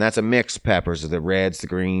 And that's a mixed peppers of the reds, the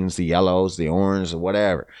greens, the yellows, the orange, or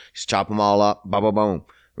whatever. Just chop them all up, boom, boom, boom.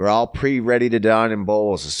 They're all pre-ready to done in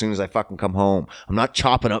bowls as soon as I fucking come home. I'm not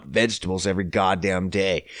chopping up vegetables every goddamn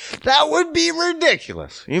day. That would be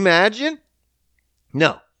ridiculous. You imagine?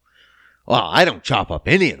 No. Well, I don't chop up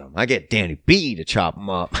any of them. I get Danny B to chop them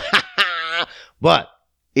up. But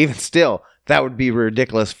even still, that would be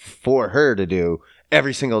ridiculous for her to do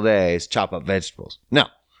every single day is chop up vegetables. No.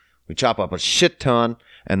 We chop up a shit ton,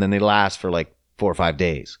 and then they last for like 4 or 5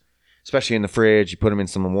 days. Especially in the fridge. You put them in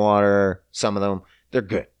some water. Some of them, they're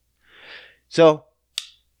good. So,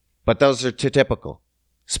 but those are typical.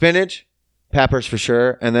 Spinach, peppers for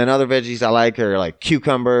sure. And then other veggies I like are like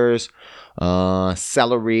cucumbers,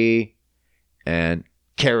 celery, and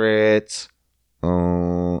carrots.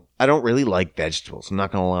 I don't really like vegetables. I'm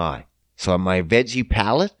not going to lie. So my veggie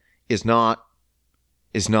palette is not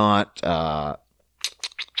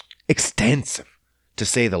extensive, to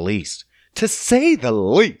say the least. To say the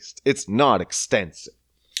least, it's not extensive.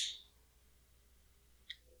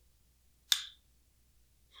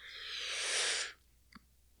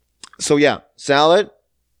 So yeah, salad,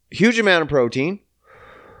 huge amount of protein,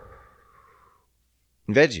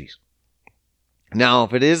 and veggies. Now,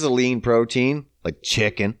 if it is a lean protein, like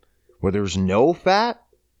chicken, where there's no fat,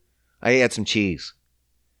 I add some cheese.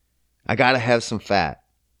 I gotta have some fat.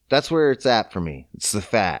 That's where it's at for me. It's the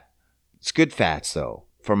fat. It's good fats, though.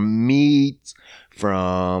 From meats,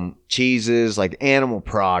 from cheeses, like animal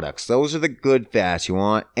products. Those are the good fats you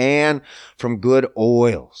want. And from good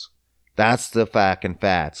oils. That's the fucking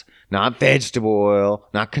fats. Not vegetable oil,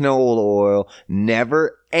 not canola oil.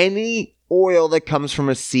 Never any oil that comes from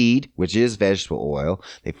a seed, which is vegetable oil.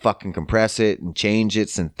 They fucking compress it and change it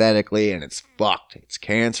synthetically, and it's fucked. It's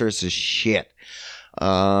cancerous as shit.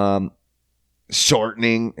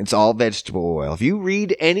 Shortening, it's all vegetable oil. If you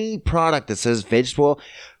read any product that says vegetable oil,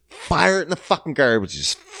 fire it in the fucking garbage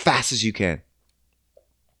as fast as you can.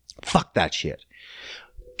 Fuck that shit.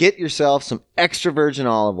 Get yourself some extra virgin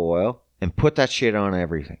olive oil and put that shit on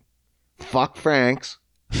everything. Fuck Frank's.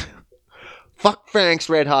 Fuck Frank's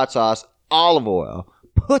red hot sauce, olive oil.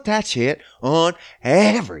 Put that shit on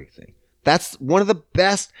everything. That's one of the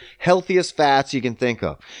best, healthiest fats you can think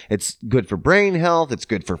of. It's good for brain health. It's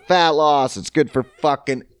good for fat loss. It's good for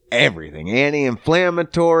fucking everything.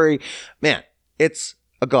 Anti-inflammatory. Man, it's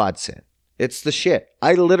a godsend. It's the shit.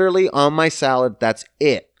 I literally, on my salad, that's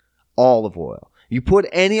it. Olive oil. You put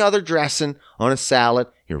any other dressing on a salad,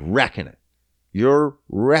 you're wrecking it. You're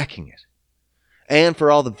wrecking it. And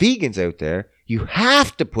for all the vegans out there, you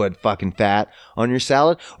have to put fucking fat on your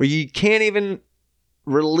salad, or you can't even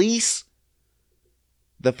release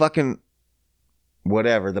the fucking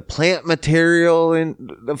whatever, the plant material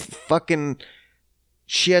and the fucking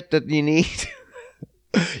shit that you need.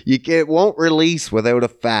 It won't release without a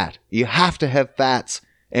fat. You have to have fats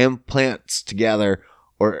and plants together,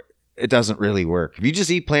 or it doesn't really work. If you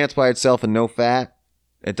just eat plants by itself and no fat,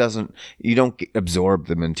 you don't absorb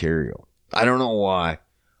the material. I don't know why.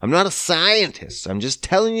 I'm not a scientist. I'm just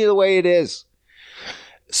telling you the way it is.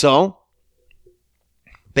 So,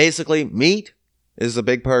 basically, meat is a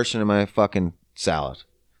big portion of my fucking salad.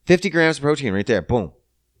 50 grams of protein right there. Boom.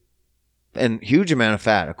 And huge amount of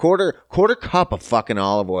fat. A quarter cup of fucking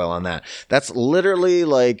olive oil on that. That's literally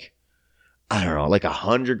like, I don't know, like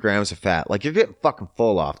 100 grams of fat. Like, you're getting fucking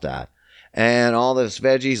full off that. And all this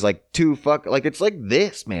veggies, like like, it's like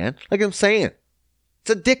this, man. Like I'm saying. It's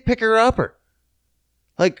a dick picker upper.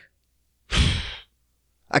 Like,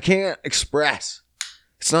 I can't express.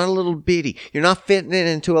 It's not a little bitty. You're not fitting it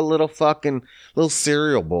into a little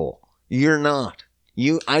cereal bowl. You're not.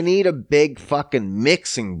 I need a big fucking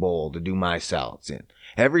mixing bowl to do my salads in.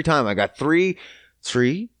 Every time I got 4?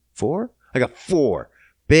 I got 4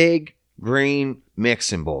 big green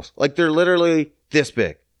mixing bowls. Like, they're literally this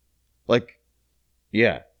big. Like,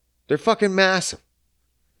 yeah. They're fucking massive.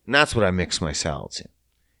 And that's what I mix my salads in.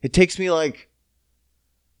 It takes me like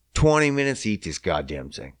 20 minutes to eat this goddamn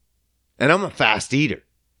thing. And I'm a fast eater.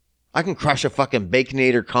 I can crush a fucking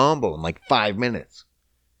Baconator combo in like 5 minutes.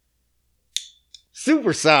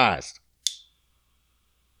 Supersized.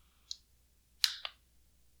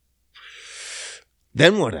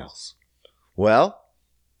 Then what else? Well,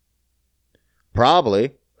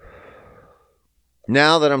 probably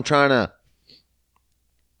Now that I'm trying to,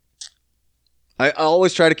 I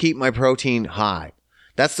always try to keep my protein high.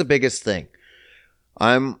 That's the biggest thing.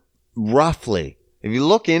 I'm roughly, if you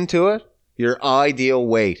look into it, your ideal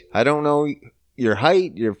weight. I don't know your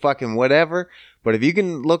height, your fucking whatever, but if you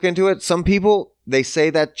can look into it, some people, they say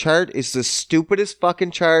that chart is the stupidest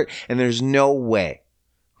fucking chart and there's no way.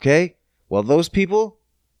 Okay? Well, those people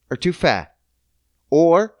are too fat.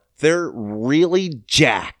 Or they're really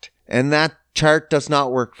jacked and that chart does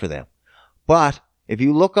not work for them. But if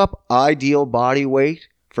you look up ideal body weight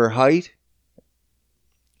for height,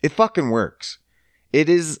 it fucking works. It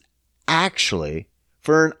is actually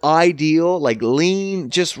for an ideal, like lean,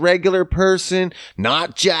 just regular person,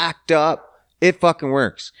 not jacked up. It fucking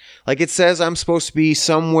works. Like it says I'm supposed to be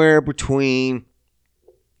somewhere between,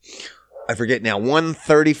 I forget now,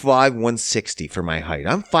 135, 160 for my height.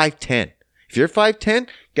 I'm 5'10". If you're 5'10",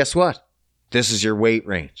 guess what? This is your weight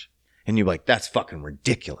range. And you're like, that's fucking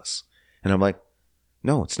ridiculous. And I'm like,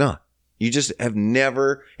 no, it's not. You just have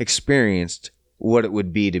never experienced what it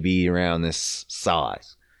would be to be around this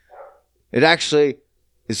size. It actually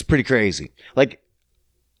is pretty crazy. Like,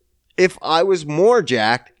 if I was more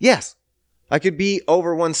jacked, yes, I could be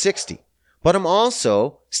over 160. But I'm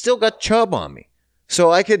also still got chub on me.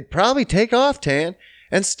 So I could probably take off 10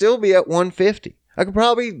 and still be at 150. I could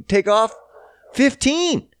probably take off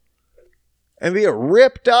 15 and be a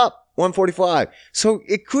ripped up 145. So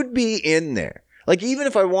it could be in there. Like, even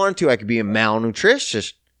if I wanted to, I could be a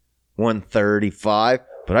malnutritious 135,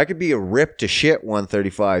 but I could be a ripped to shit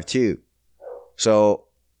 135 too. So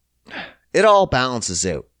it all balances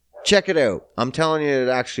out. Check it out. I'm telling you, it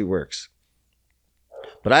actually works.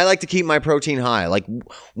 But I like to keep my protein high, like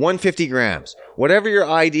 150 grams. Whatever your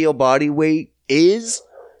ideal body weight is,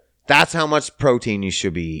 that's how much protein you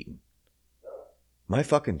should be eating. My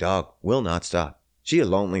fucking dog will not stop. She a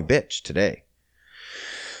lonely bitch today.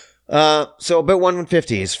 So about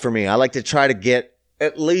 150 is for me. I like to try to get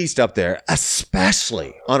at least up there,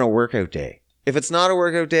 especially on a workout day. If it's not a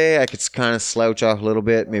workout day, I could kind of slouch off a little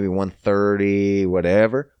bit, maybe 130,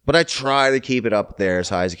 whatever. But I try to keep it up there as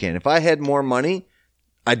high as I can. If I had more money,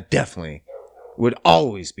 I definitely would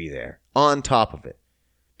always be there, on top of it.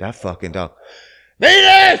 That fucking dog.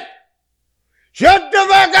 Venus! Shut the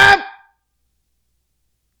fuck up!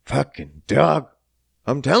 Fucking dog.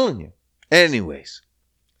 I'm telling you. Anyways.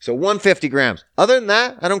 So 150 grams. Other than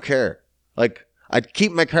that, I don't care. Like, I'd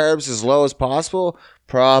keep my carbs as low as possible.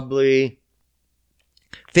 Probably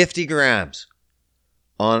 50 grams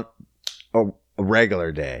on a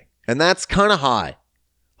regular day. And that's kind of high.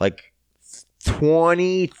 Like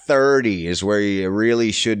 20, 30 is where you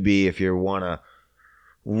really should be if you want to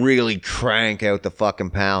really crank out the fucking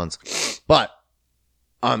pounds. But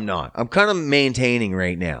I'm not. I'm kind of maintaining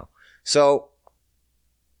right now. So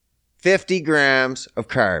 50 grams of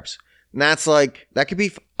carbs. And that's like, that could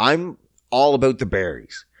be, I'm all about the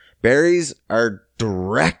berries. Berries are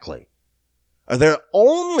they're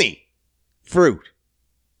only fruit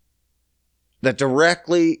that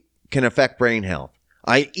directly can affect brain health.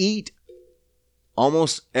 I eat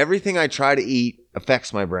almost everything I try to eat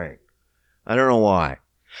affects my brain. I don't know why.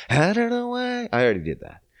 I already did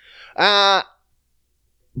that.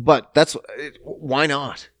 But why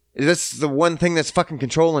not? That's the one thing that's fucking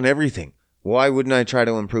controlling everything. Why wouldn't I try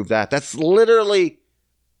to improve that? That's literally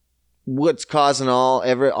what's causing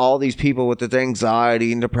all these people with the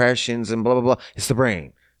anxiety and depressions and blah, blah, blah. It's the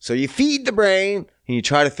brain. So you feed the brain and you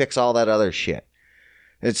try to fix all that other shit.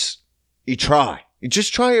 You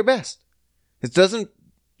just try your best. It doesn't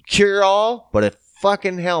cure all, but it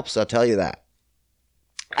fucking helps. I'll tell you that.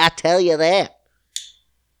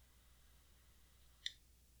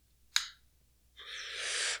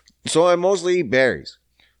 So I mostly eat berries.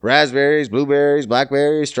 Raspberries, blueberries,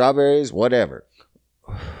 blackberries, strawberries, whatever.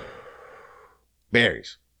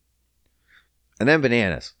 Berries. And then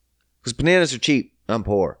bananas. Because bananas are cheap. I'm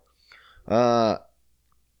poor. But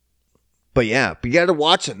you gotta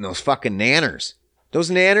watch it in those fucking nanners.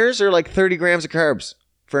 Those nanners are like 30 grams of carbs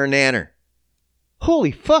for a nanner.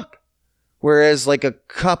 Holy fuck. Whereas like a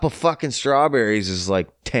cup of fucking strawberries is like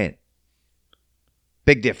 10.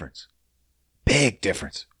 Big difference.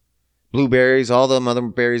 Blueberries, all the other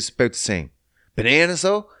berries, about the same. Bananas,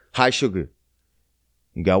 though, high sugar.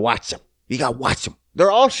 You gotta watch them.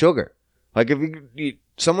 They're all sugar. Like if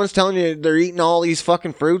someone's telling you they're eating all these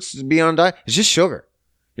fucking fruits to be on a diet, it's just sugar.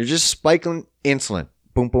 You're just spiking insulin.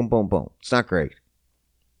 Boom, boom, boom, boom. It's not great.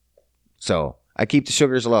 So I keep the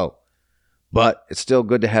sugars low. But it's still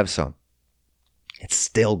good to have some. It's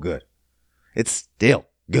still good.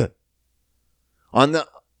 On the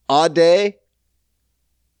odd day,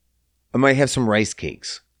 I might have some rice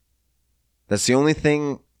cakes. That's the only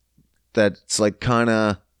thing that's like kind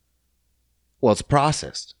of, well, it's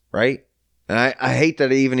processed, right? And I hate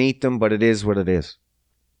that I even eat them, but it is what it is.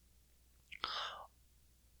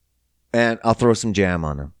 And I'll throw some jam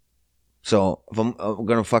on them. So if I'm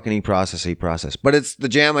going to fucking eat processed, I eat processed. But it's the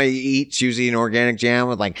jam I eat. It's usually an organic jam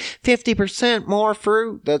with like 50% more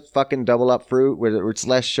fruit. That's fucking double up fruit where it's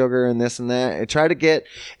less sugar and this and that. I try to get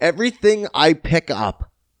everything I pick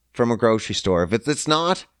up from a grocery store. If it's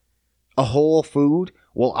not a whole food,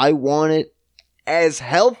 well, I want it as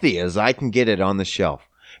healthy as I can get it on the shelf.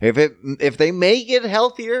 If they make it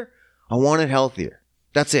healthier, I want it healthier.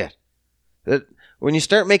 That's it. When you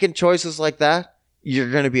start making choices like that,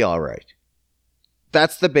 you're going to be all right.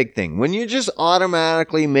 That's the big thing. When you're just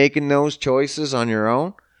automatically making those choices on your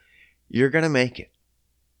own, you're going to make it.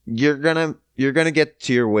 You're going to get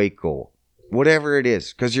to your weight goal, whatever it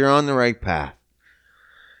is, because you're on the right path.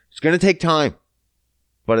 It's going to take time,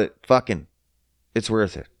 but it's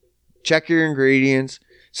worth it. Check your ingredients.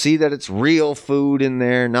 See that it's real food in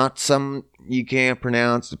there, not some you can't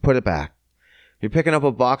pronounce. Put it back. You're picking up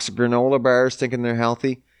a box of granola bars thinking they're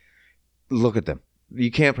healthy. Look at them. You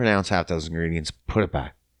can't pronounce half those ingredients. Put it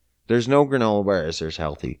back. There's no granola bars that's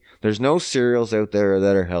healthy. There's no cereals out there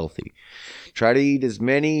that are healthy. Try to eat as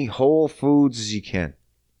many whole foods as you can.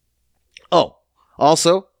 Oh,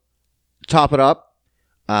 also, top it up,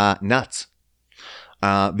 nuts.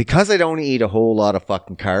 Because I don't eat a whole lot of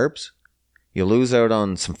fucking carbs, you lose out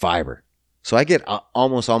on some fiber. So I get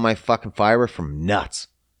almost all my fucking fiber from nuts.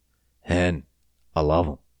 And I love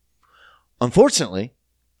them. Unfortunately,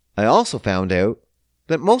 I also found out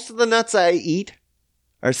that most of the nuts I eat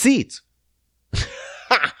are seeds.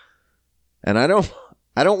 And I don't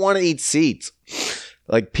want to eat seeds.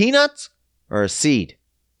 Like peanuts are a seed.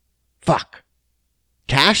 Fuck.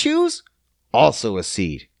 Cashews? Also a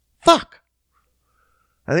seed. Fuck.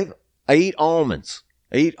 I think I eat almonds.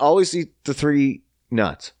 Always eat the three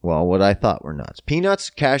nuts. Well, what I thought were nuts. Peanuts,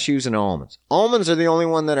 cashews, and almonds. Almonds are the only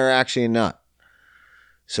one that are actually a nut.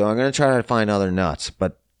 So I'm going to try to find other nuts.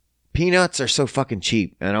 But peanuts are so fucking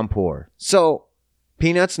cheap, and I'm poor. So,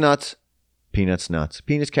 peanuts, nuts. Peanuts,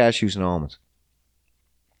 cashews, and almonds.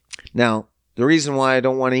 Now, the reason why I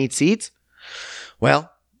don't want to eat seeds?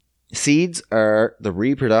 Well, seeds are the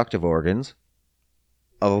reproductive organs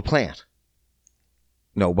of a plant.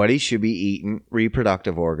 Nobody should be eating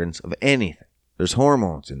reproductive organs of anything. There's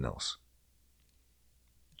hormones in those.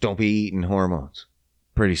 Don't be eating hormones.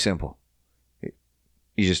 Pretty simple.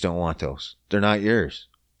 You just don't want those. They're not yours.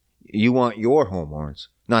 You want your hormones,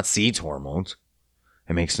 not seeds hormones.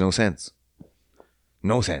 It makes no sense.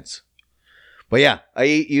 No sense. But yeah, I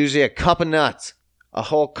eat usually a cup of nuts. A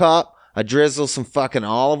whole cup. I drizzle some fucking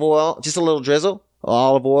olive oil. Just a little drizzle.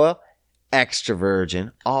 Olive oil. Extra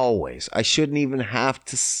virgin. Always. I shouldn't even have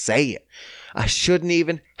to say it. I shouldn't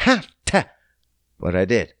even have to. But I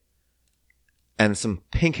did. And some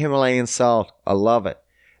pink Himalayan salt. I love it.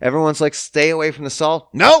 Everyone's like, stay away from the salt.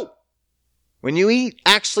 No! When you eat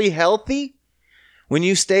actually healthy, when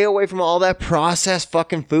you stay away from all that processed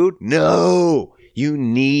fucking food, no! You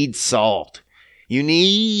need salt. You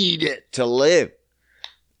need it to live.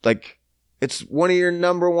 Like, it's one of your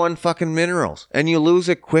number one fucking minerals. And you lose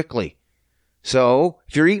it quickly. So,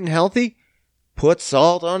 if you're eating healthy, put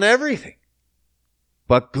salt on everything.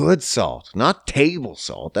 But good salt, not table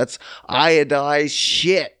salt. That's iodized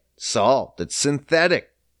shit salt. That's synthetic.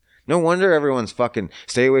 No wonder everyone's fucking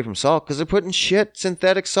stay away from salt because they're putting shit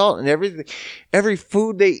synthetic salt in everything. Every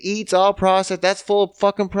food they eat's all processed. That's full of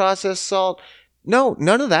fucking processed salt. No,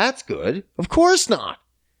 none of that's good. Of course not.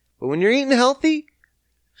 But when you're eating healthy,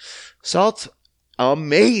 salt's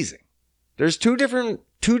amazing. There's two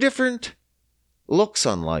different looks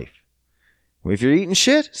on life. If you're eating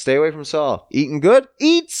shit, stay away from salt. Eating good,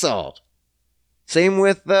 eat salt. Same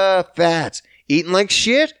with fats. Eating like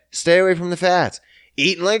shit, stay away from the fats.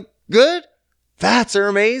 Eating like good, fats are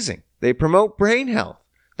amazing. They promote brain health.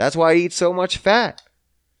 That's why I eat so much fat.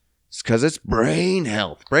 It's because it's brain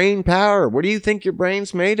health, brain power. What do you think your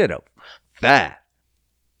brain's made out of? Fat.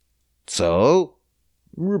 So,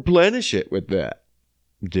 replenish it with that.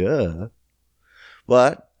 Duh.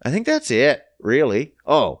 But I think that's it, really.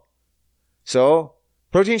 Oh, so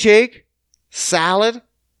protein shake, salad,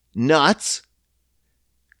 nuts.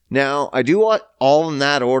 Now, I do want all in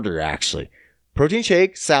that order, actually. Protein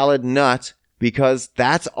shake, salad, nuts, because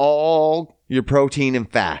that's all your protein and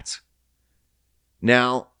fats.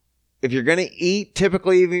 Now, if you're going to eat,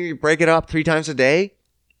 typically, if you break it up 3 times a day,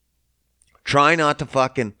 try not to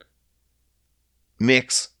fucking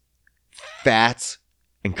mix fats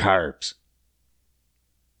and carbs.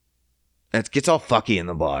 It gets all fucky in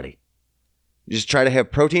the body. You just try to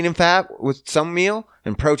have protein and fat with some meal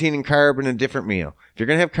and protein and carb in a different meal. If you're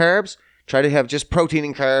going to have carbs, try to have just protein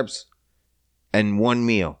and carbs and one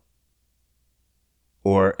meal.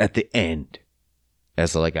 Or at the end,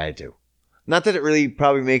 as like I do. Not that it really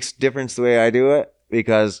probably makes difference the way I do it,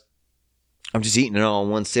 because I'm just eating it all in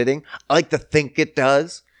one sitting. I like to think it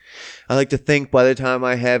does. I like to think by the time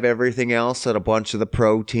I have everything else that a bunch of the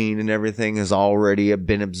protein and everything has already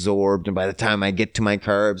been absorbed. And by the time I get to my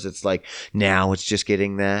carbs, it's like, now it's just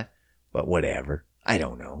getting that. But whatever. I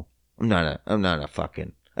don't know. I'm not a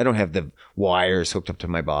fucking, I don't have the wires hooked up to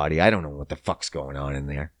my body. I don't know what the fuck's going on in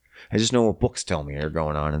there. I just know what books tell me are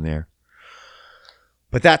going on in there.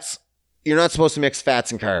 But you're not supposed to mix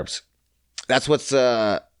fats and carbs. That's what's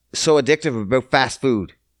so addictive about fast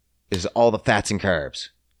food, is all the fats and carbs.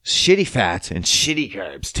 Shitty fats and shitty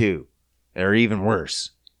carbs too, or even worse.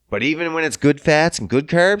 But even when it's good fats and good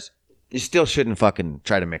carbs, you still shouldn't fucking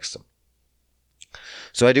try to mix them.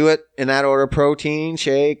 So I do it in that order: protein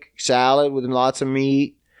shake, salad with lots of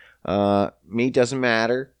meat. Meat doesn't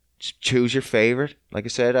matter. Just choose your favorite. Like I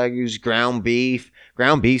said, I use ground beef.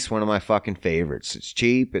 Ground beef's one of my fucking favorites. It's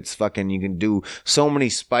cheap. It's fucking, you can do so many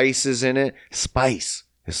spices in it. Spice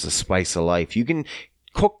is the spice of life. You can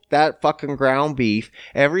cook that fucking ground beef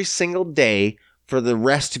every single day for the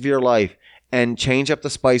rest of your life and change up the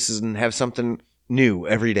spices and have something new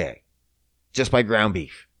every day just by ground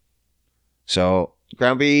beef. So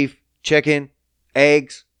ground beef, chicken,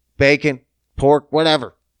 eggs, bacon, pork,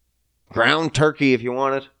 whatever. Ground turkey if you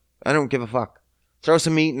want it. I don't give a fuck. Throw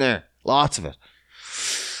some meat in there. Lots of it.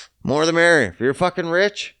 More the merrier. If you're fucking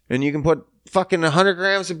rich and you can put fucking 100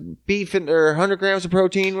 grams of beef or 100 grams of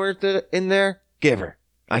protein worth in there, give her.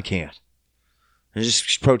 I can't. And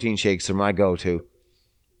just protein shakes are my go-to.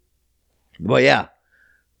 But yeah,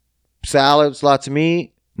 salads, lots of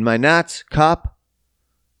meat, my nuts, cup,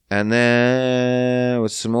 and then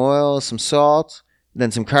with some oil, some salt,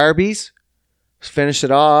 then some carbies. Finish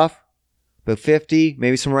it off. About 50,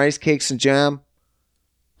 maybe some rice cakes and jam.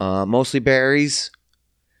 Mostly berries.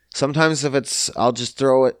 Sometimes I'll just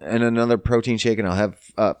throw it in another protein shake and I'll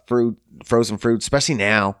have fruit, frozen fruit, especially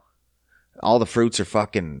now. All the fruits are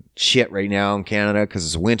fucking shit right now in Canada because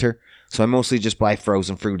it's winter. So I mostly just buy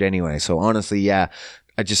frozen fruit anyway. So honestly, yeah,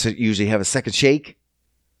 I just usually have a second shake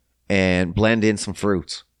and blend in some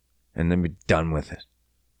fruits and then be done with it.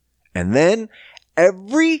 And then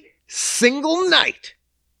every single night,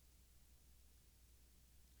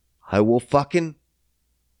 I will fucking,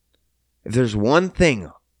 if there's one thing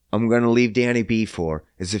I'm going to leave Danny B for,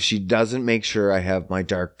 is if she doesn't make sure I have my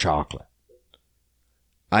dark chocolate.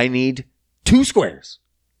 I need 2 squares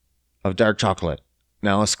of dark chocolate.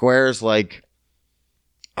 Now, a square is like,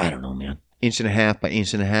 I don't know, man, 1.5 inches by 1.5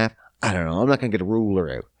 inches. I don't know. I'm not going to get a ruler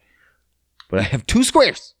out. But I have 2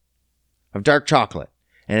 squares of dark chocolate.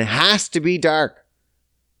 And it has to be dark.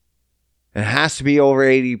 It has to be over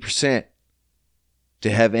 80% to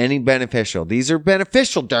have any beneficial. These are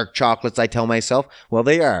beneficial dark chocolates, I tell myself. Well,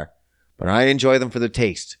 they are. But I enjoy them for the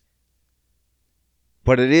taste.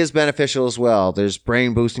 But it is beneficial as well. There's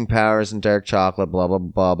brain boosting powers in dark chocolate, blah, blah,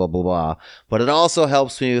 blah, blah, blah, blah. But it also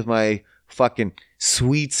helps me with my fucking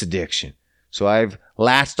sweets addiction. So I've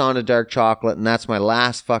latched on to dark chocolate, and that's my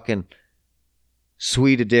last fucking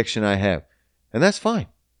sweet addiction I have. And that's fine.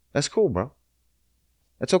 That's cool, bro.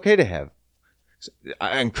 That's okay to have.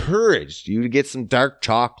 I encourage you to get some dark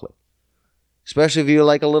chocolate. Especially if you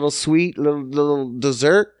like a little sweet, little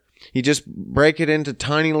dessert. You just break it into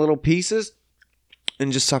tiny little pieces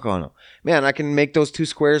and just suck on them. Man, I can make those 2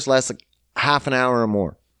 squares last like half an hour or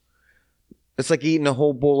more. It's like eating a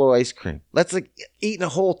whole bowl of ice cream. That's like eating a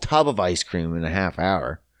whole tub of ice cream in a half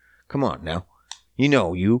hour. Come on now. You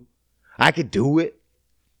know you. I could do it.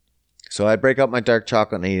 So I break up my dark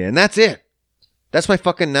chocolate and eat it. And that's it. That's my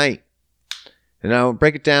fucking night. And I'll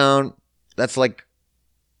break it down. That's like,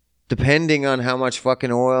 depending on how much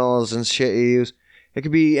fucking oils and shit you use, it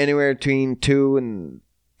could be anywhere between 2 and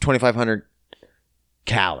 2,500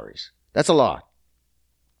 calories. That's a lot.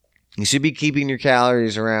 You should be keeping your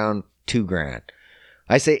calories around 2 grand.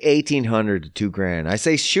 I say 1,800 to 2 grand. I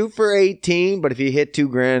say shoot for 18, but if you hit 2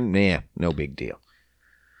 grand, no big deal.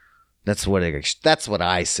 That's what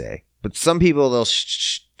I say. But some people, they'll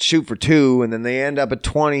shoot for 2 and then they end up at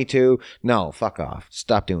 22. No, fuck off.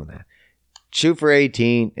 Stop doing that. Shoot for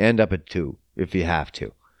 18, end up at 2 if you have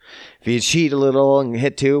to. If you cheat a little and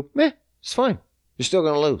hit 2, it's fine. You're still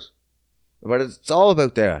going to lose. But it's all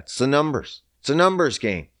about that. It's the numbers. It's a numbers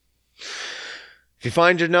game. If you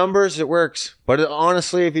find your numbers, it works. But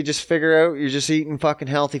honestly, if you just figure out you're just eating fucking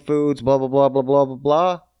healthy foods, blah, blah, blah, blah, blah, blah,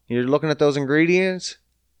 blah, you're looking at those ingredients,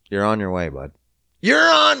 you're on your way, bud.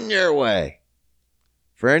 You're on your way.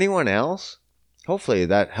 for anyone else, hopefully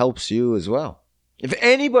that helps you as well. If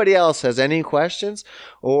anybody else has any questions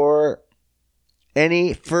or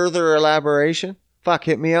any further elaboration,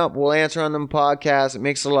 hit me up. We'll answer on them podcasts. It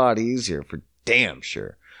makes it a lot easier for damn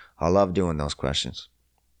sure. I love doing those questions.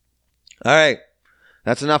 All right.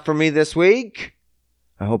 That's enough for me this week.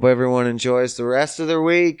 I hope everyone enjoys the rest of their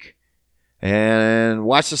week. And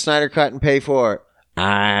watch the Snyder Cut and pay for it. All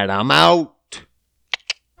right, I'm out.